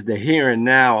 is the here and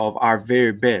now of our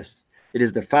very best. It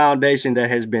is the foundation that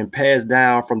has been passed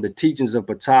down from the teachings of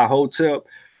Ptah Hotep,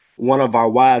 one of our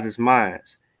wisest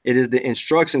minds. It is the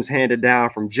instructions handed down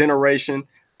from generation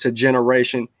to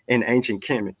generation in ancient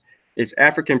Kemet. It's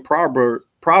African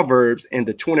proverbs in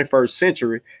the 21st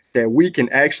century that we can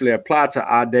actually apply to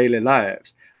our daily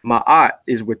lives. Ma'at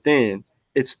is within.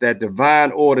 It's that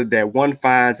divine order that one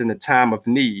finds in the time of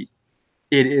need.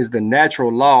 It is the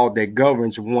natural law that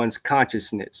governs one's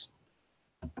consciousness.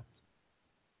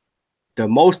 The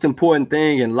most important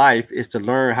thing in life is to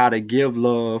learn how to give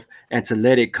love and to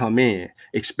let it come in,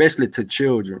 especially to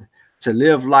children, to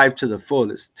live life to the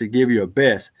fullest, to give your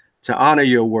best, to honor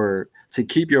your word, to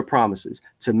keep your promises,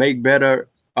 to make better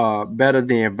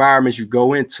the environments you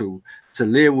go into, to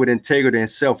live with integrity and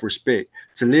self-respect,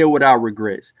 to live without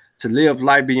regrets, to live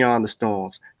life beyond the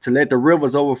storms, to let the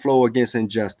rivers overflow against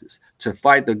injustice, to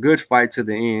fight the good fight to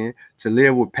the end, to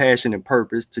live with passion and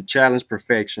purpose, to challenge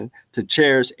perfection, to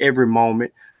cherish every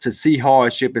moment, to see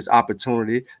hardship as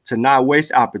opportunity, to not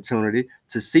waste opportunity,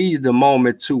 to seize the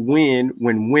moment to win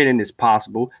when winning is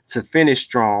possible, to finish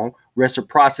strong.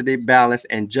 Reciprocity, balance,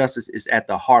 and justice is at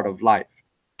the heart of life.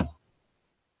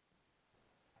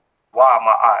 Why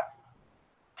Ma'at?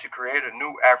 To create a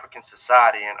new African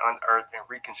society and unearth and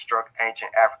reconstruct ancient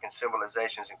African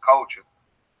civilizations and culture,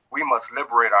 we must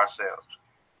liberate ourselves,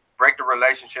 break the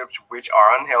relationships which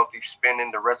are unhealthy,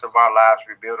 spending the rest of our lives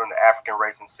rebuilding the African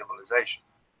race and civilization.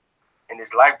 In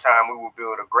this lifetime, we will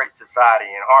build a great society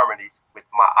in harmony with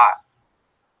Ma'at.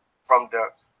 From the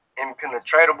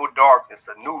impenetrable darkness,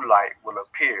 a new light will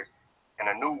appear and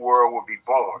a new world will be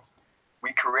born.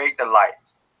 We create the light.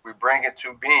 We bring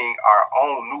into being our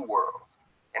own new world.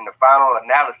 In the final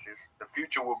analysis, the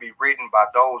future will be written by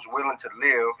those willing to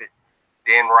live it,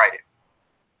 then write it.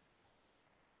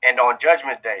 And on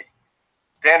Judgment Day,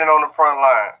 standing on the front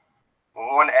line,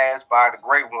 when one asked by the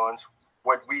great ones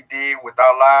what we did with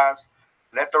our lives,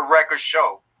 let the record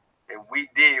show that we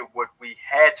did what we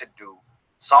had to do,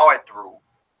 saw it through,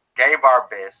 gave our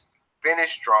best,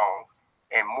 finished strong,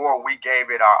 and more, we gave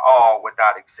it our all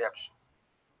without exception.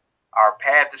 Our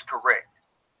path is correct.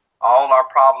 All our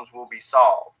problems will be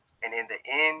solved, and in the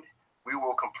end, we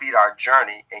will complete our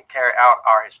journey and carry out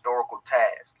our historical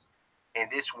task. In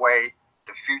this way,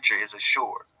 the future is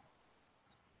assured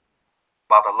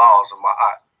by the laws of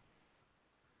Ma'at.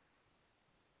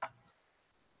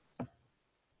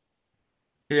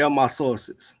 Here are my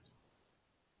sources.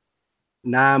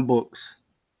 9 books.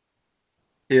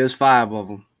 Here's 5 of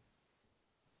them.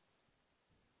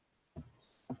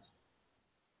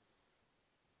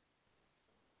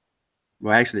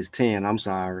 Well, actually, it's 10. I'm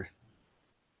sorry.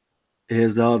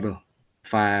 Here's the other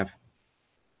 5.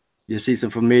 You'll see some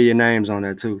familiar names on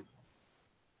there, too.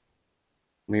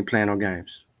 We ain't playing no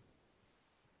games.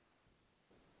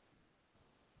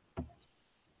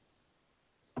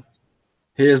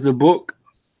 Here's the book.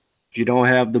 If you don't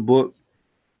have the book,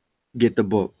 get the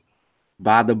book.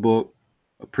 Buy the book.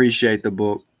 Appreciate the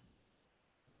book.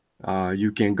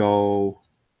 You can go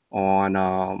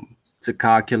on to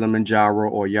Ka Kilimanjaro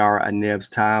or Yara Aneb's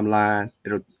timeline.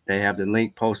 They have the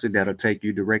link posted that'll take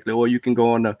you directly, or you can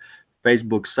go on the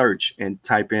Facebook search and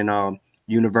type in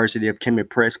University of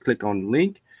UKMT-Press, click on the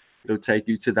link. It'll take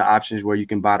you to the options where you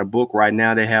can buy the book. Right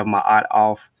now they have Ma'at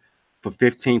off for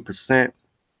 15%.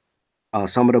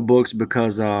 Some of the books,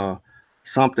 because on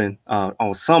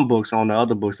some books, on the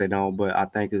other books they don't, but I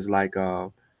think it's like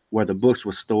where the books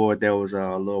were stored, there was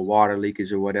a little water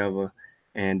leakage or whatever,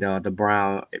 and the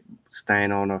brown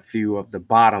stain on a few of the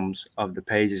bottoms of the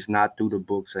pages, not through the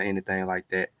books or anything like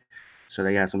that. So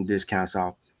they got some discounts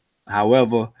off.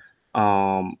 However,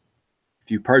 if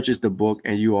you purchase the book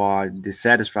and you are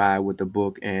dissatisfied with the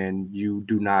book and you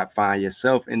do not find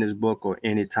yourself in this book or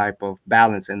any type of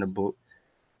balance in the book,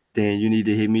 then you need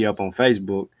to hit me up on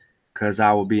Facebook, because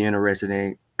I will be interested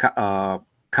in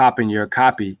copying your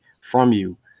copy from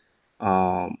you.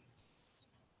 And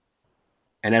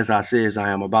as I said, I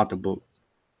am about the book.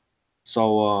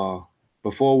 So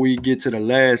before we get to the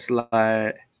last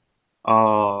slide,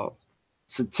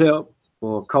 Satep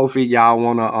or Kofi, y'all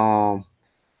wanna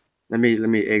let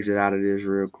me exit out of this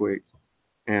real quick,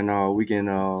 and we can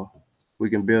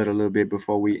build a little bit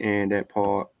before we end that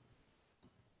part.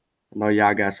 I know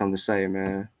y'all got something to say,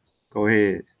 man. Go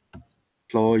ahead.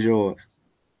 Floor is yours.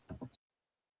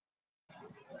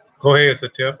 Go ahead,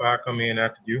 Satep. I'll come in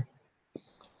after you.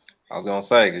 I was gonna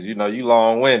say, because you know you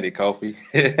long-winded, Kofi.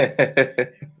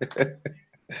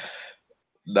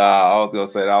 Nah, I was gonna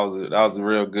say that was a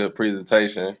real good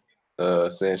presentation.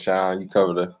 Saying Shawn, you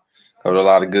covered a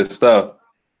lot of good stuff.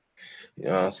 You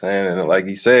know what I'm saying? And like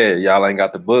he said, y'all ain't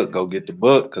got the book, go get the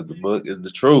book, because the book is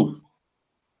the truth.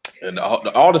 And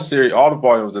all the series, all the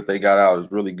volumes that they got out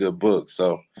is really good books.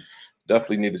 So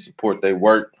definitely need to support their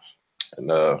work. And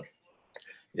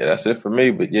yeah, that's it for me.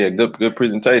 But yeah, good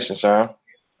presentation, Shawn.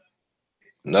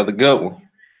 Another good one.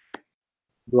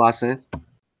 Blossom.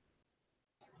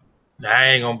 I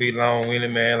ain't gonna be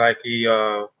long-winded, man. Like he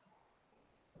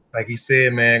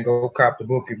said, man, go cop the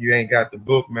book if you ain't got the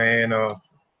book, man. Hold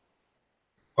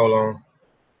on.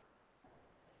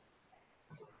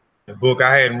 The book,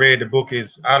 I hadn't read the book.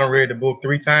 I done read the book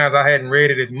 3 times. I hadn't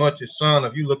read it as much as Shawn.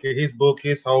 If you look at his book,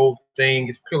 his whole thing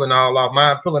is peeling all off.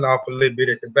 Mine peeling off a little bit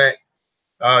at the back.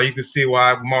 You can see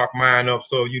why I marked mine up.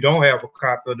 So if you don't have a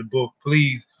copy of the book,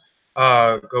 please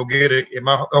go get it.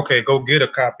 Go get a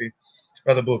copy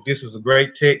of the book. This is a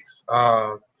great text.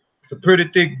 It's a pretty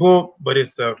thick book, but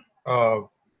it's a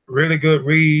really good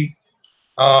read.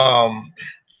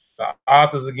 The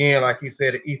authors, again, like he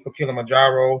said, Ifa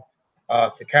Kilimanjaro,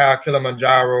 Takao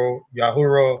Kilimanjaro,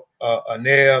 Yahura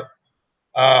Aneb,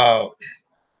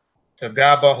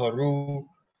 Tagaba Haru,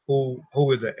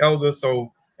 who is an elder.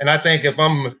 So, and I think if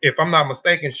I'm not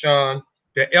mistaken, Shawn,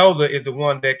 the elder is the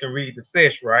one that can read the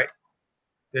sesh, right?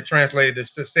 That translated the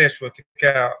sesh for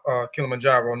Takao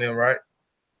Kilimanjaro and them, right?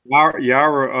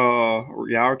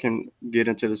 Yara can get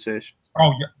into the session.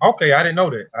 Oh, yeah. Okay. I didn't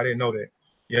know that.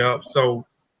 Yeah. So,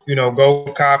 you know, go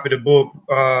copy the book,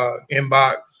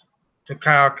 inbox to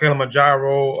Kyle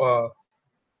Kilimanjaro.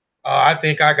 I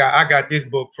think I got this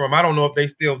book from, I don't know if they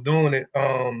still doing it.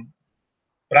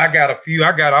 But I got a few.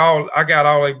 I got all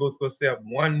their books except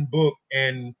one book,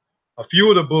 and a few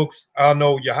of the books I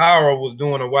know Yahara was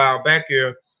doing a while back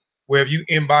here, where if you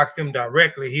inbox him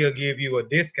directly, he'll give you a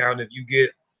discount if you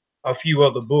get a few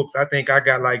other books. I think I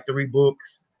got like 3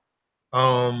 books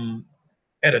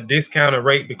at a discounted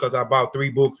rate because I bought 3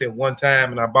 books at one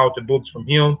time, and I bought the books from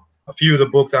him. A few of the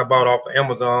books I bought off of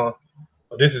Amazon.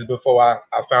 But this is before I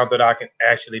found that I can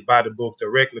actually buy the book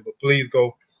directly. But please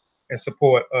go and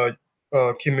support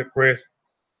UKMT-Press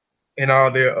and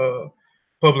all their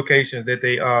publications that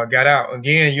they got out.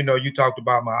 Again, you know, you talked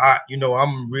about Maat. You know,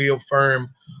 I'm real firm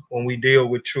when we deal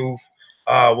with truth,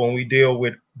 when we deal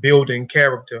with building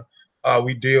character,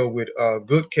 we deal with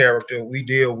good character, we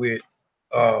deal with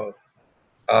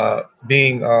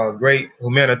being great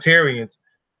humanitarians,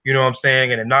 you know what I'm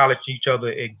saying, and acknowledge each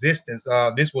other's existence.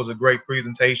 This was a great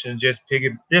presentation, just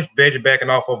backing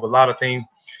off of a lot of things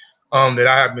that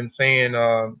I have been saying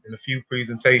in a few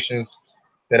presentations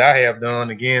that I have done.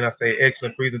 Again, I say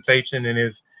excellent presentation. And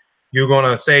if you're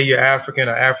gonna say you're African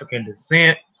or African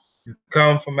descent, you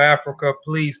come from Africa,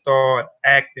 please start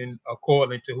acting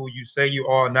according to who you say you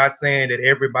are. Not saying that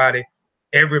everybody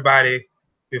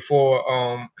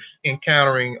before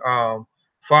encountering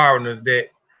foreigners that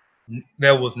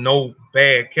there was no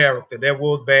bad character. There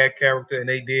was bad character, and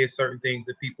they did certain things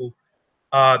to people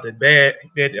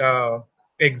that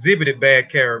exhibited bad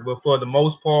character. But for the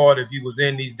most part, if you was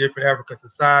in these different African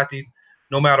societies,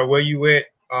 no matter where you at,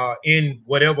 in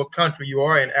whatever country you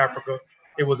are in Africa,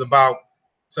 it was about,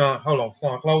 son, hold on,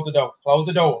 son, close the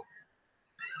door.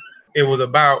 It was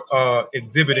about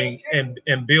exhibiting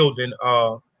and building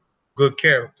good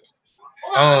character.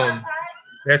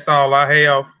 That's all I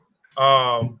have.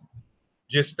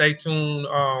 Just stay tuned.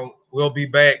 We'll be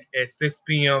back at 6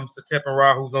 p.m. Satep and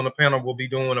Ra, who's on the panel, will be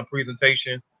doing a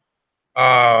presentation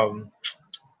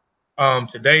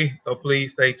today. So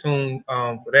please stay tuned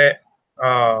for that.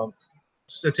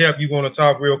 Satep, you want to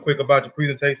talk real quick about your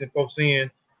presentation for seeing?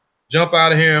 Jump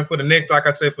out of here and for the next, like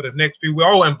I said, for the next few weeks.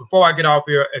 Oh, and before I get off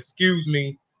here, excuse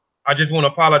me, I just want to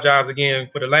apologize again.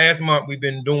 For the last month, we've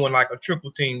been doing like a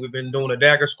triple team. We've been doing a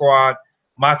Dagger Squad,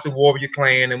 Mossi Warrior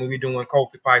Clan, and we've been doing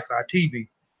Kofi Fightside TV.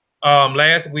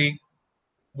 Last week,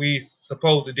 we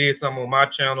supposed to did something on my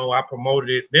channel. I promoted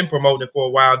it, been promoting it for a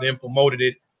while, then promoted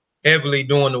it heavily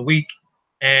during the week.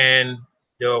 And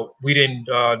we didn't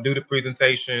do the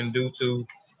presentation due to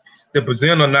the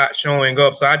presenter not showing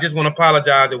up. So I just want to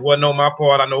apologize. It wasn't on my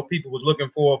part. I know people was looking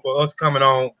for us coming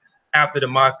on after the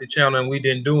Mossi channel, and we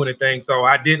didn't do anything. So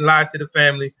I didn't lie to the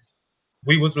family.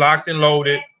 We was locked and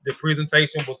loaded. The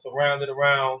presentation was surrounded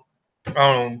around,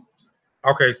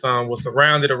 okay, son, was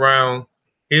surrounded around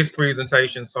his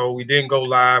presentation. So we didn't go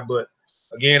live, but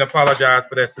again, apologize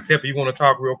for that. Satepa, you want to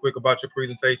talk real quick about your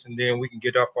presentation, then we can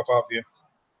get up off here.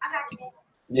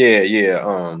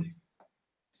 Yeah.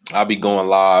 I'll be going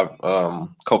live,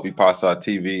 Kofi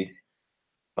Fightside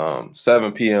TV,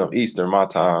 7 p.m. Eastern, my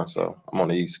time. So I'm on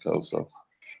the East Coast, so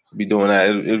I'll be doing that.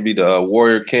 It'll be the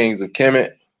Warrior Kings of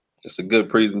Kemet. It's a good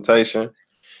presentation.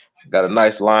 Got a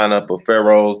nice lineup of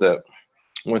pharaohs that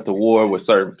went to war with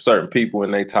certain people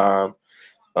in their time.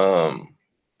 Yeah,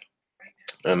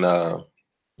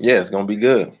 it's gonna be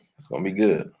good. It's gonna be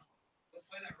good.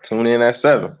 Tune in at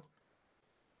 7.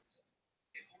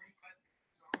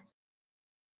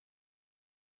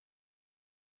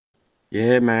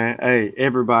 Yeah, man. Hey,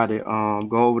 everybody, go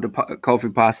over to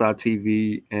Kofi Fightside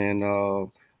TV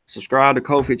and subscribe to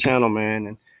Kofi channel, man,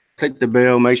 and click the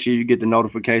bell. Make sure you get the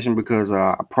notification because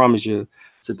I promise you,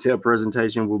 Satep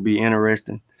presentation will be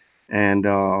interesting, and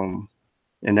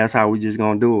that's how we just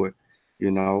gonna do it.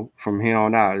 You know, from here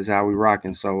on out is how we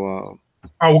rocking. So, oh,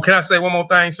 well, can I say one more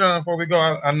thing, Shawn, before we go?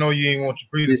 I know you ain't want your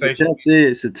presentation.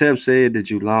 Satep said that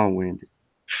you long-winded.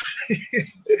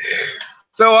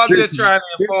 So I'm just trying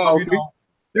to inform you.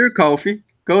 Sure, Kofi.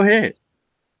 Go ahead.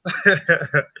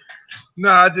 No,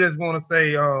 I just want to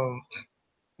say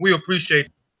we appreciate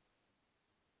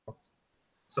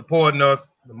supporting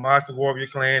us, the Mossi Warrior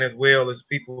Clan, as well as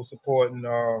people supporting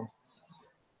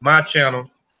my channel.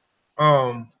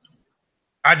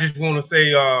 I just want to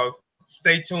say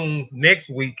stay tuned next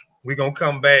week. We're going to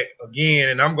come back again,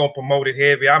 and I'm going to promote it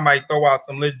heavy. I might throw out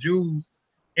some little jewels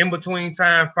in between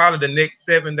time, probably the next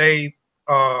 7 days,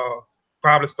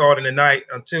 probably starting tonight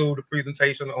until the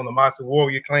presentation on the Mossi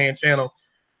Warrior Clan channel.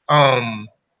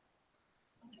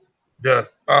 The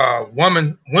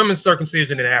women's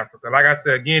circumcision in Africa. Like I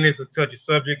said, again, it's a touchy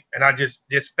subject, and I just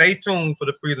stay tuned for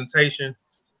the presentation.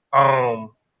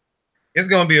 It's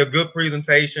going to be a good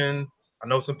presentation. I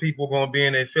know some people are going to be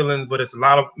in their feelings, but it's a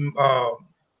lot of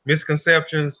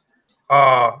misconceptions.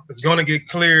 It's going to get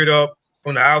cleared up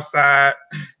from the outside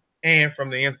and from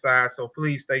the inside. So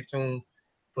please stay tuned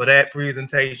for that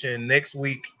presentation next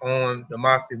week on the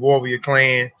Mossi Warrior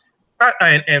Clan.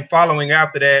 And following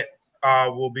after that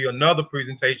will be another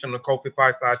presentation on the Kofi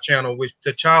Fightside channel, which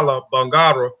T'Challa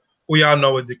Bangara, who y'all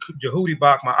know is the Jehudi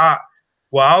Bak Maat,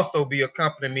 will also be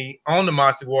accompanying me on the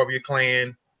Mossi Warrior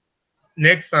Clan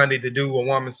next Sunday to do a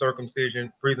woman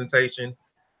circumcision presentation.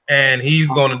 And he's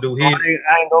going to do his.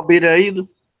 I ain't going to be there either.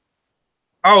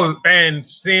 Oh, and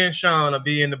seeing Shawn will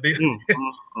be in the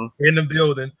in the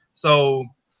building. So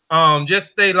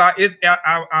just stay like it's.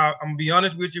 I'm gonna be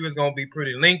honest with you, it's gonna be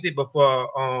pretty lengthy. But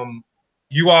for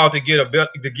you all to get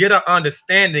an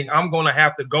understanding, I'm gonna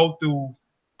have to go through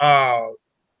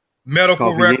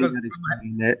medical records.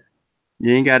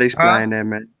 You ain't gotta explain that,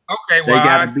 man. Okay, well,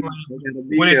 I explain.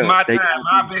 When it's my time,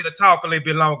 I better talk a little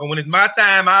bit longer. When it's my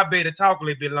time, I better talk a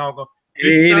little bit longer.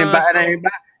 It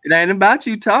ain't about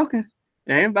you talking.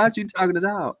 It ain't about you talking at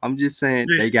all. I'm just saying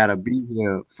they gotta be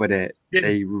here for that. Yeah.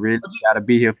 They really gotta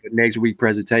be here for next week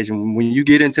presentation. When you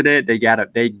get into that, they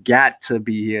got to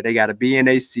be here. They gotta be in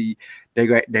their seat. They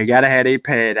gotta have their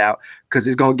pad out because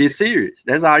it's gonna get serious.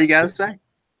 That's all you gotta say.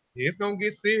 It's gonna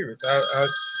get serious.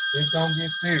 It's gonna get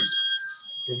serious.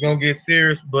 It's gonna get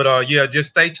serious. But yeah,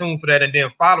 just stay tuned for that. And then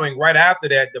following right after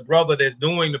that, the brother that's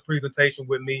doing the presentation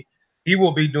with me, he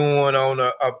will be doing on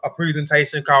a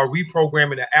presentation called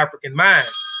Reprogramming the African Mind.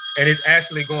 And it's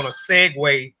actually going to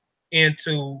segue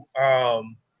into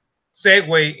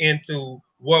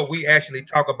what we actually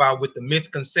talk about with the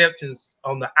misconceptions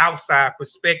on the outside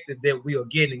perspective that we are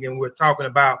getting and we're talking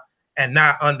about and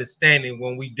not understanding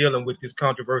when we're dealing with this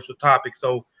controversial topic.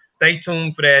 So stay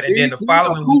tuned for that. And then the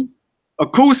following week,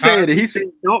 Aku said it. He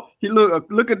said, "Don't." He look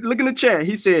in the chat.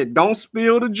 He said, "Don't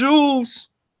spill the jewels."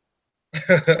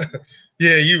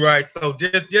 Yeah, you're right. So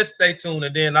just stay tuned,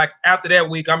 and then like after that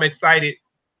week, I'm excited.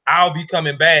 I'll be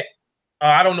coming back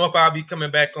I don't know if I'll be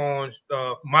coming back on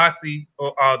Mossi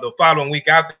or the following week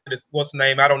after this. What's the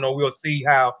name? I don't know. We'll see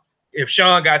how. If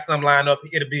Shawn got something lined up,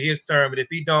 it'll be his turn. But if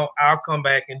he don't, I'll come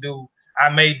back and do. I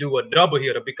may do a double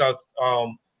hitter because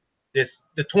the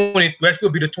 20. That will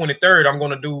be the 23rd. I'm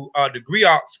going to do the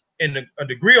griots and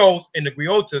the griots and the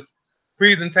griotas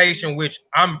presentation, which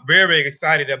I'm very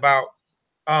excited about.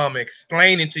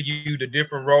 Explaining to you the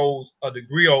different roles of the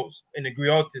griots and the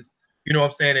griotas. You know what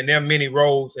I'm saying? And there are many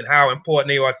roles and how important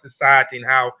they are to society and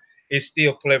how it's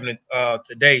still prevalent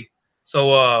today.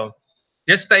 So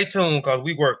just stay tuned because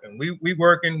we working. We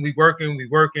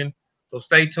working. So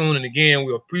stay tuned. And again,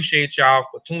 we appreciate y'all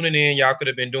for tuning in. Y'all could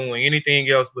have been doing anything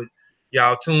else, but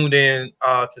y'all tuned in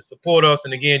to support us.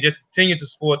 And again, just continue to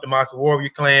support the Mossi Warrior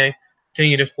Clan.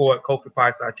 Continue to support Kofi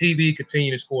Paisai TV.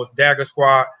 Continue to support Dagger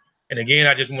Squad. And again,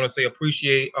 I just want to say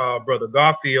appreciate Brother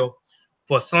Garfield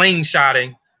for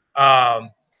slingshotting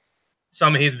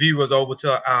some of his viewers over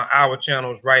to our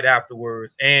channels right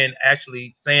afterwards, and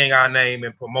actually saying our name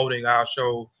and promoting our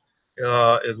show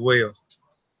as well.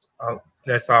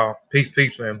 That's all. Peace,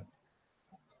 family.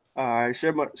 All right,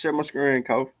 share my screen,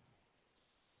 Kofi.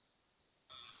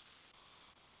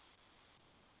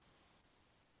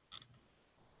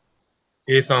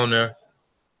 It's on there.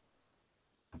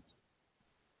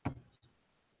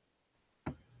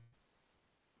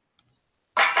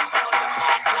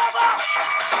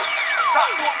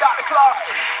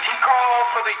 We call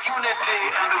for the unity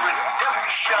and the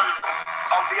redemption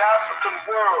of the African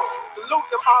world. Salute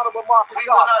them honorable Marcus We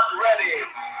were not ready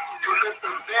to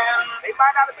listen then. They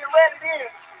might not have been ready then.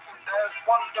 There's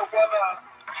wonder whether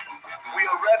we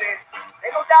are ready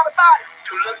Ain't no doubt about it.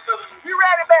 to listen We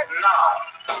ready, baby.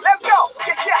 now. Let's go.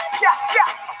 Yeah.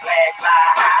 Flag fly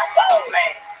high,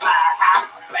 flag fly high,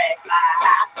 flag fly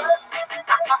high.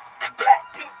 Black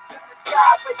kisses in the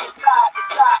sky, baby, side to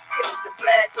side. It's the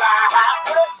Flag fly high,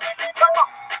 come on.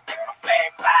 flag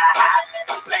fly high,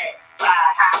 flag fly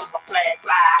high, flag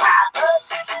fly high.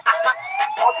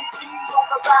 All these G's on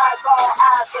the rise, all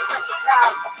eyes will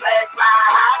recognize the Flag fly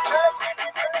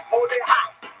high, hold it high,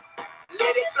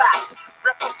 let it fly.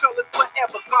 Rep those colors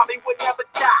forever, Garvey would never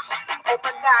die.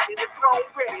 Overnight in the throne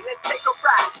ready, let's take a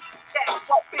ride. Cats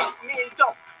won't fix, men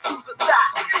don't choose a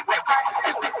side.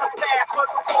 This is the path for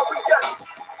the warriors.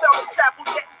 Selling travel,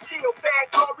 yet still bad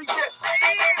glorious.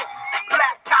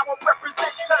 Black power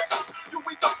represents us. You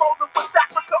either rolling with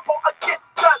Africa or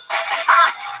against us.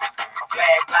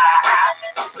 flag fly high,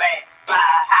 flag fly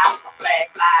high, flag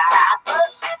fly high.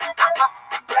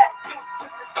 Black kisses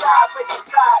in the sky, baby,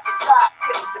 side to side.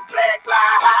 It's the Flag fly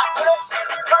high,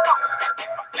 come on.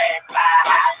 flag fly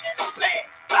high, flag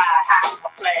fly high,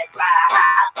 flag fly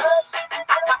high.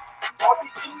 All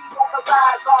these G's on the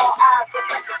rise, all eyes will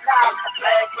recognize the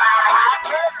Flag fly high,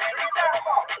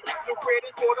 The red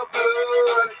is for the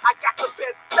blood. I got the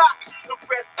best stock. The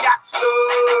rest got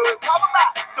stood.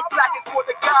 The black is for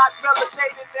the gods,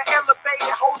 melanated and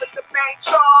elevated, holding the main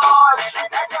charge.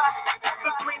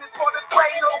 The green is for the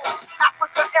cradle.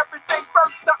 Africa, everything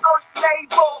first, the earth's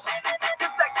navel.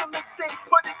 His Excellency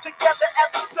put it together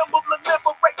as a symbol of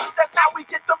liberation. That's how we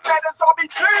get the letters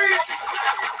RBG.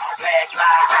 flag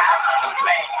fly high,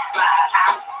 flag fly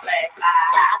high, flag fly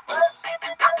high.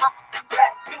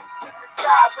 Black kisses in the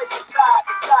sky, baby, side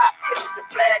to side. It's the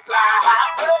Flag fly high,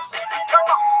 come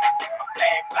on.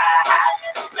 flag fly high,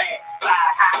 flag fly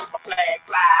high, flag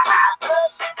fly high.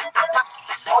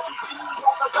 All these G's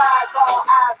on the rise, all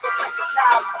eyes will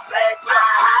recognize the Flag fly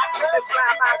high, This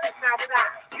blind mind is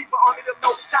 99. People army them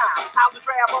no time. I'll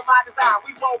drab on my design.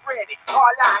 We won't ready.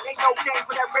 Hard line. Ain't no games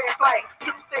with that red flame.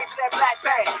 Trip the stage of that black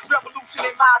bang. Revolution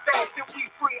in my veins. Till we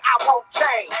free, I won't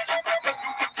change. And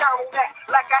you can count on that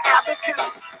like an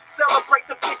abacus. Celebrate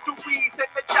the victories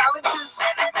and the challenges.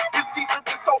 It's deeper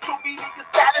than social media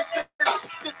statuses.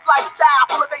 This lifestyle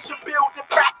for nation building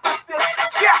practices.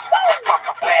 Yeah.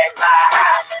 flag fly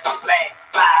high, flag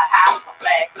fly high,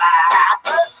 flag fly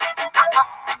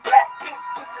high. Black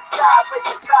kisses in the sky,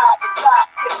 baby, side to side.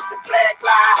 It's the Flag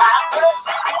fly high,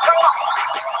 come on.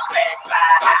 flag fly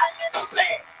high,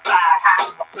 flag fly high,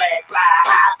 flag fly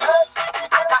high.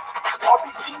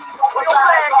 RBG's on the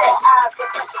rise, all eyes will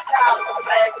recognize the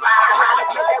Flag fly high,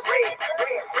 red,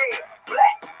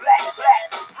 black,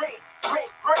 green.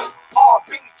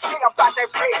 RBG, I'm about that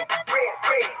red, black,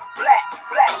 green.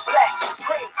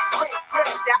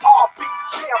 That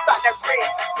RBG, I'm about that red,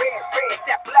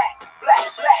 that black,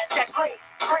 that green.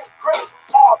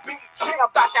 RBG, I'm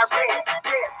about that red,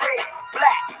 black, green.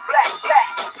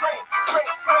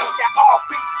 That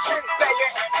RBG, baby.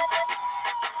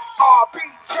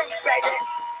 RBG, baby.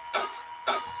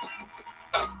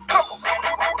 Come on.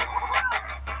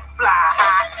 fly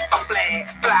high, flag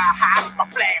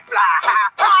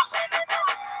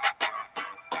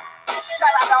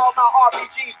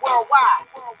RBGs worldwide.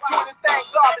 Doing this thing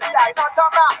garbage style. You know what I'm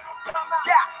talking about?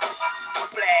 Yeah.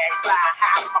 Flag fly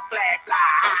high, my flag fly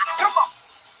high. Come on.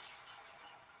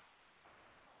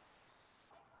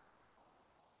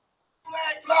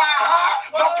 Flag fly high,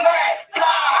 my flag fly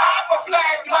high, my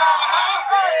flag fly high.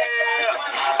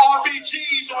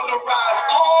 RBGs on the rise,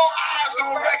 all eyes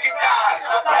gonna recognize.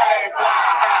 Flag fly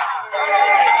high.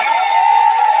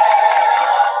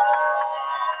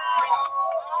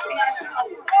 Black power,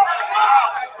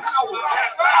 black power,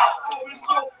 black power. Oh, it's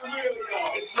so for real,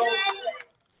 y'all. It's so.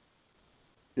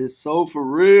 It's so for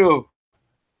real.